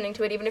you're listening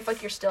to it, even if,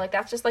 like, you're still, like,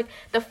 that's just, like,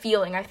 the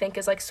feeling, I think,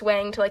 is, like,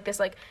 swaying to, like, this,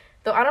 like,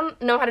 though I don't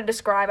know how to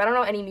describe, I don't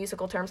know any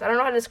musical terms. I don't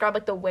know how to describe,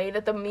 like, the way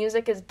that the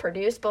music is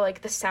produced, but,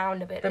 like, the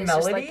sound of it. The is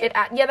melody? Just,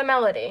 like, the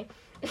melody.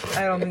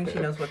 I don't think she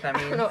knows what that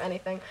means. I don't know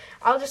anything.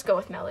 I'll just go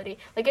with melody.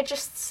 Like, it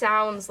just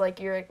sounds like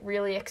you're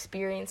really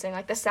experiencing,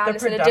 like, the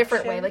sadness in a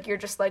different way. Like, you're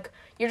just like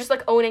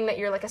owning that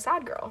you're, like, a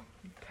sad girl.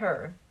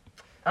 Her.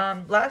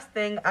 Last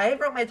thing, I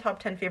wrote my top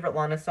 10 favorite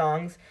Lana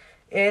songs.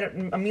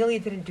 Amelia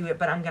didn't do it,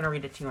 but I'm gonna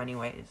read it to you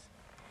anyways.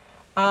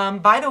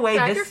 By the way,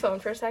 Can I have your phone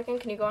for a second?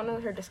 Can you go on to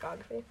her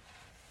discography?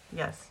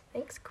 Yes.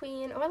 Thanks,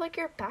 Queen. Oh, I like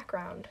your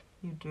background.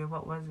 You do?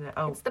 What was it?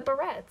 Oh. It's the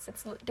barrettes.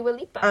 It's Dua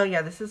Lipa. Oh,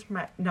 yeah, this is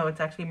no, it's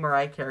actually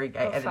Mariah Carey.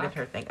 I edited fuck.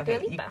 her thing. Dua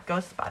Okay, you Lipa. go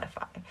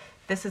Spotify.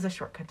 This is a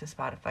shortcut to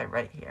Spotify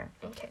right here.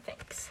 Okay,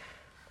 thanks.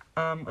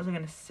 What was I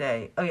gonna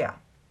say? Oh, yeah.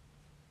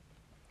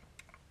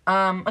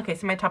 Okay,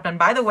 so my top 10.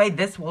 By the way,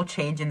 this will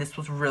change, and this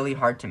was really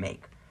hard to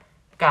make.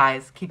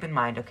 Guys, keep in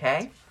mind,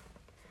 okay?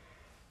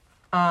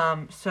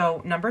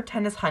 So number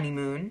 10 is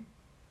Honeymoon.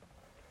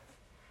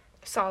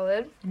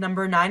 Solid.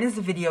 Number 9 is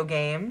Video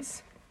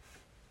Games.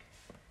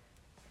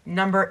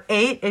 Number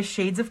 8 is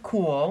Shades of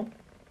Cool.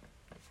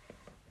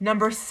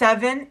 Number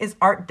 7 is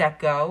Art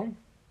Deco.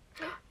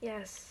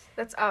 Yes.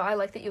 I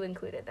like that you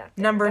included that.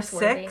 Number That's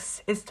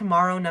 6 is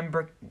Tomorrow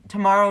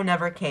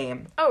Never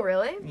Came. Oh,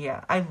 really?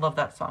 Yeah, I love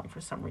that song for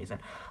some reason.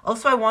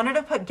 Also, I wanted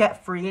to put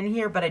Get Free in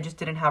here, but I just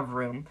didn't have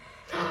room.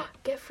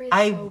 Get Free is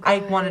I so good. I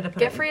wanted to put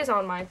Get it Free is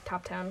on my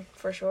top 10,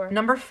 for sure.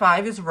 Number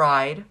 5 is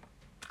Ride.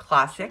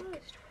 Classic.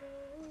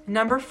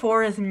 Number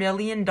 4 is $1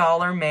 Million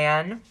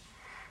Man.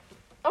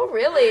 Oh,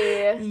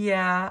 really?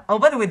 Yeah. Oh,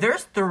 by the way,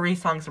 there's 3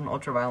 songs from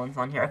Ultraviolence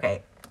on here.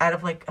 Okay. Out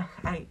of, like,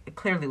 I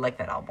clearly like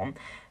that album.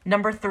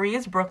 Number 3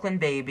 is Brooklyn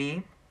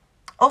Baby.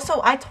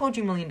 Also, I told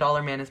you $1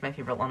 Million Man is my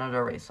favorite Lana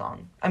Del Rey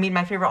song. I mean,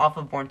 my favorite off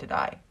of Born to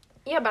Die.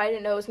 Yeah, but I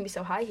didn't know it was going to be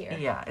so high here.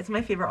 Yeah, it's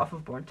my favorite off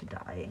of Born to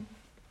Die.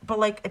 But,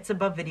 like, it's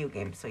above Video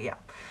Games, so yeah.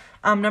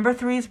 Number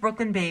 3 is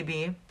Brooklyn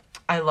Baby.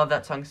 I love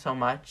that song so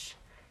much.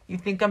 You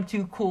think I'm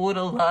too cool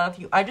to love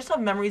you. I just have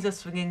memories of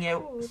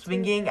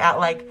swinging at,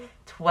 like,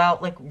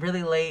 12, like,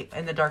 really late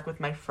in the dark with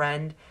my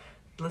friend,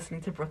 listening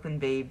to Brooklyn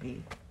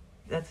Baby.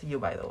 That's you,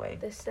 by the way.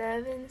 The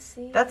 7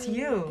 Seas. That's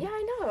you. Yeah,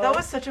 I know. That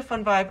was such a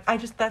fun vibe.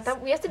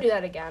 We have to do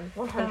that again.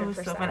 100%. That was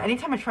so fun.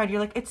 Anytime I tried, you're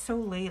like, it's so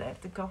late, I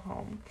have to go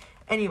home.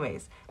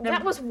 Anyways.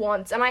 That was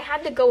once, and I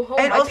had to go home.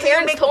 And My also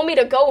parents told me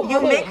to go home.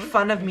 You make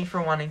fun of me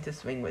for wanting to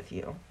swing with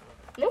you.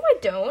 No, I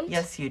don't.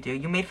 Yes, you do.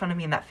 You made fun of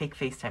me in that fake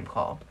FaceTime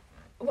call.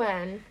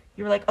 When?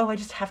 You were like, oh, I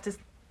just have to...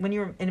 When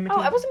you were in between...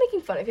 Oh, I wasn't making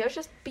fun of you. I was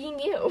just being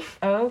you.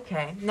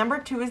 Okay. Number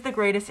 2 is The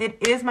Greatest.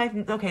 It is my...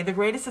 Okay, The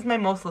Greatest is my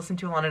most listened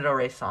to Lana Del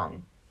Rey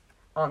song.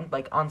 On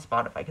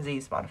Spotify, because I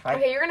use Spotify.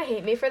 Okay, you're gonna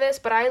hate me for this,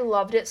 but I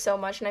loved it so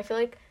much, and I feel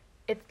like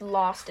it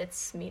lost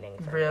its meaning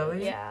for me.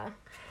 Really? Yeah.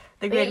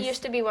 The Like, Greatest... it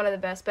used to be one of the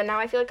best, but now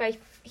I feel like I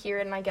hear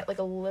it and I get, like,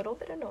 a little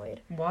bit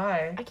annoyed.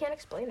 Why? I can't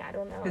explain it. I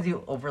don't know. Because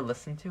you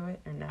over-listen to it,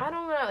 or no? I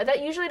don't know.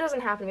 That usually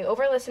doesn't happen to me.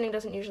 Over-listening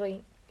doesn't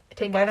usually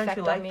take Why an don't effect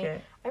you like on me.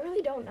 it? I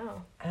really don't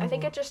know. I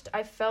think Oh. it just...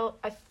 I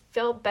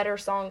felt better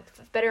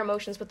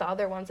emotions with the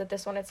other ones. At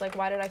this one, it's like,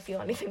 why did I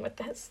feel anything with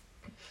this?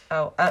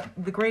 Oh,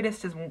 The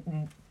Greatest is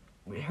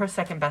her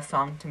second best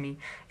song to me.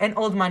 And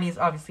Old Money is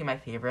obviously my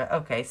favorite.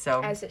 Okay,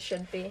 so... As it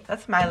should be.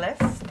 That's my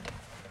list.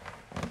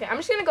 Okay, I'm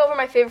just going to go over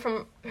my favorite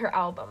from her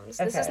albums.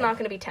 This is Okay. not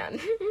going to be 10.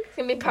 It's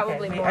going to be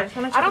probably wait, more. I just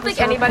wanna I check don't this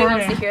think anybody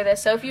wants to recording. hear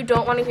this, so if you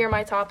don't want to hear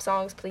my top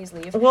songs, please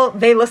leave. Well,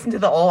 they listen to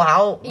the whole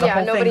album.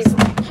 Yeah, nobody's...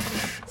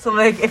 So,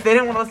 like, if they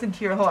didn't want to listen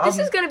to your whole album... This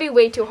is going to be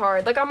way too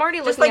hard. Like, I'm already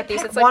Just, looking like, at these.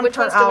 pick It's like, one which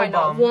per ones do I know?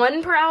 album.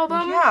 One per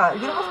album? Yeah,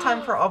 you don't have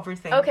time for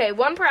everything. Okay,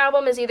 one per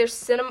album is either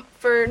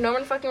for No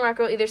One Fucking Rock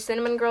Girl, either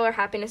Cinnamon Girl or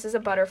Happiness is a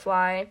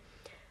Butterfly.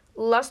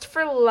 Lust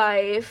for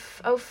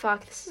Life. Oh,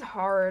 fuck, this is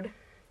hard.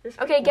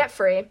 Okay, Get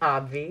Free.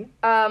 Obvi.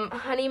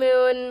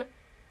 Honeymoon.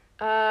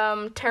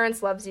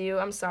 Terrence Loves You.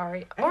 I'm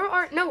sorry.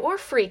 Or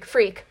Freak.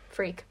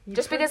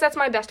 Just because that's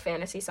my best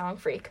fantasy song,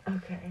 Freak.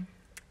 Okay.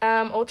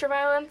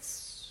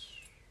 Ultraviolence.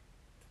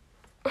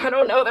 I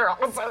don't know, they're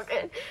all so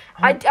good.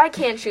 I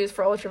can't choose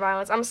for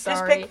Ultraviolence. I'm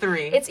sorry. Just pick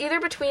 3. It's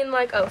either between,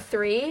 like,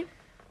 3.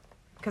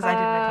 Because I did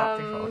my top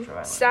 3 for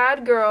Ultraviolence.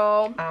 Sad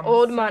Girl,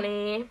 Old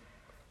Money.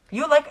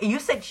 You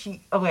said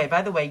okay,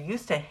 by the way, you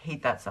used to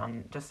hate that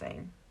song, just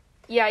saying.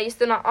 Yeah, I used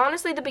to not.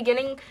 Honestly,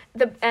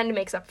 the end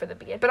makes up for the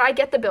beginning. But I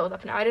get the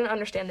build-up now. I didn't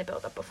understand the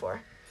build-up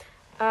before.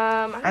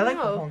 I don't I like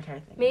know. the whole entire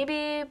thing.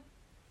 Maybe,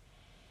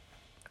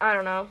 I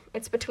don't know.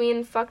 It's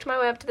between Fucked My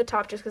Way Up to the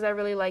Top just because I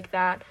really like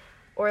that.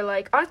 Or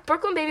like,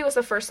 Brooklyn Baby was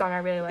the first song I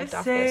really liked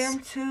off Say this. I'm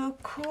too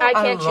cool. I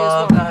can't choose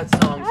love one.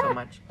 that song so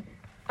much.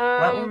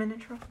 White Woman in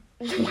Trouble.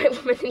 White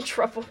Woman in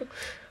Trouble.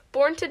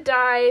 Born to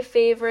Die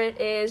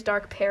favorite is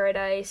Dark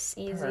Paradise.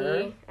 Easy.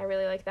 Her. I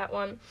really like that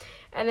one.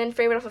 And then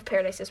favorite off of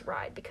Paradise is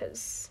Ride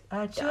because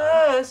I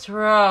just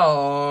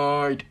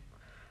ride.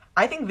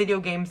 I think video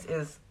games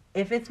is,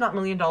 if it's not $1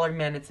 Million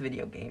Man, it's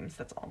video games.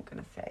 That's all I'm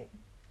gonna say.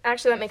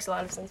 actually that makes a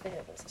lot of sense.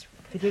 Video games.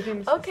 Video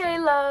games. Okay,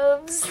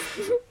 loves.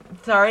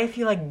 Sorry if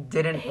you like weren't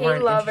interested or were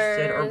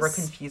lovers.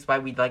 confused why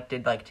we like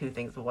did like two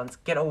things at once.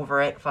 Get over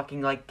it.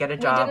 Fucking like get a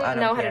We job. didn't I don't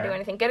know how care. to do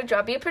anything. Get a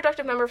job. Be a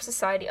productive member of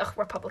society. Ugh,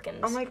 Republicans.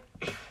 I'm like,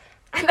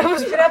 that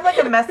was we should have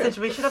like a message.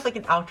 We should have like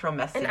an outro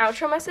message. an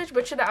outro message.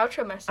 What should the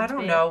outro message be? I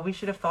don't know. We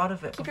should have thought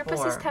of it. Keep before.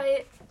 your pussies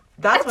tight.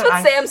 That's what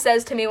I... Sam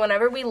says to me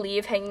whenever we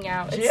leave hanging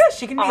out. It's Yeah,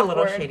 she can be a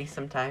little awkward. shady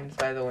sometimes.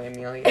 By the way,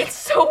 Amelia. It's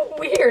so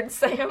weird,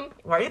 Sam.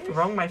 Why are you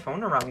throwing my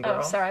phone around, girl?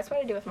 Oh, sorry. That's what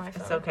I do with my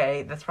phone. It's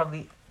okay. That's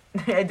probably.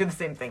 I do the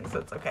same thing, so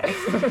it's okay.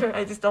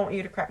 I just don't want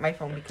you to crack my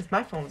phone because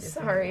my phone is.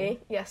 Sorry.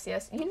 Yes.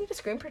 You need a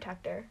screen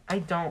protector. I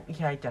don't.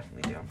 Yeah, I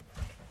definitely do.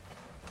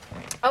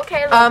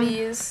 Okay,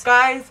 lovies.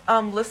 Guys,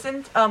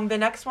 listen. The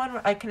next one.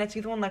 Can I see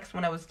the one next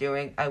one I was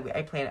doing? I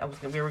planned. I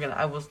was Wait,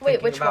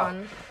 thinking which about.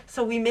 one?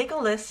 So we make a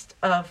list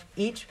of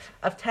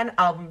 10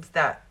 albums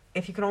that.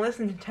 If you can only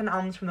listen to 10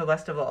 albums from the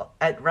rest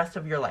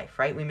of your life,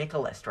 right? We make a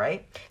list,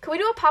 right? Can we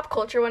do a pop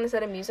culture one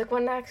instead of music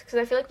one next? Because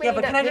I feel like we Yeah, need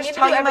but to, can I we just need to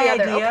tell do you my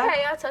every other. idea?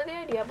 Okay, I'll tell you the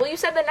idea. Well, you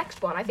said the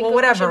next one. I think Well,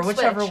 whatever, we should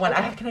whichever switch. one.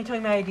 Okay. Can I tell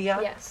you my idea?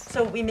 Yes.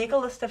 So we make a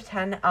list of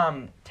 10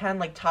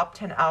 like top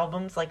 10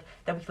 albums like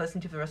that we can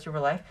listen to for the rest of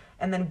our life,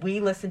 and then we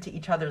listen to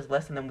each other's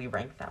list and then we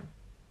rank them.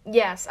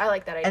 Yes, I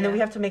like that idea. And then we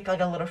have to make like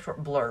a little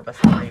short blurb, a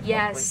summary. of what we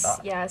Yes,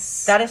 thought.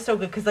 yes. That is so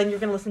good because then you're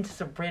gonna listen to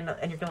Sabrina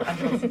and I'm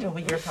gonna listen to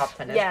what your top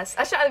 10 is. Yes,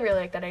 actually, I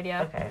really like that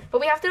idea. Okay. But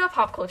we have to do a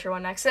pop culture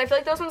one next. 'Cause I feel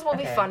like those ones will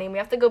be Okay. funny. We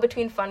have to go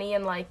between funny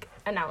and like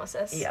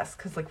analysis. Yes,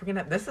 because like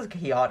this is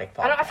chaotic.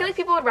 I feel like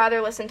people would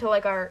rather listen to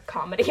like our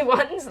comedy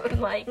ones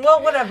than like.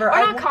 Well, whatever. Or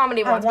not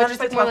comedy ones, I but wanted just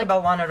to like talk more like.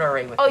 about Lana Del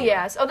Rey with Oh you.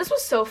 yes. Oh, this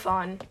was so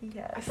fun.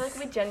 Yes. I feel like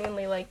we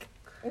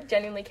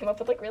genuinely came up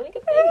with like really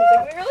good things.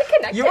 Like we really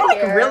connected. You like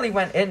here. really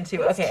went into.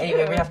 It was Okay,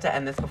 anyway, we cute. have to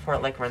end this before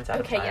it like runs out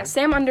Okay, of time. yeah,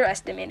 Sam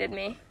underestimated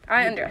me.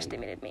 I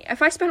underestimated me.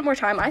 If I spent more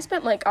time, I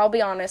spent like, I'll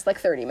be honest, like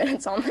 30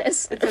 minutes on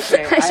this. It's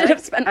okay. I should have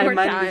spent more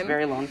mine was time.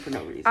 very long for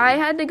no reason. I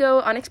had to go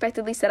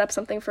unexpectedly set up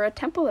something for a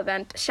temple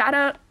event. Shout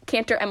out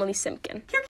Cantor Emily Simpkin.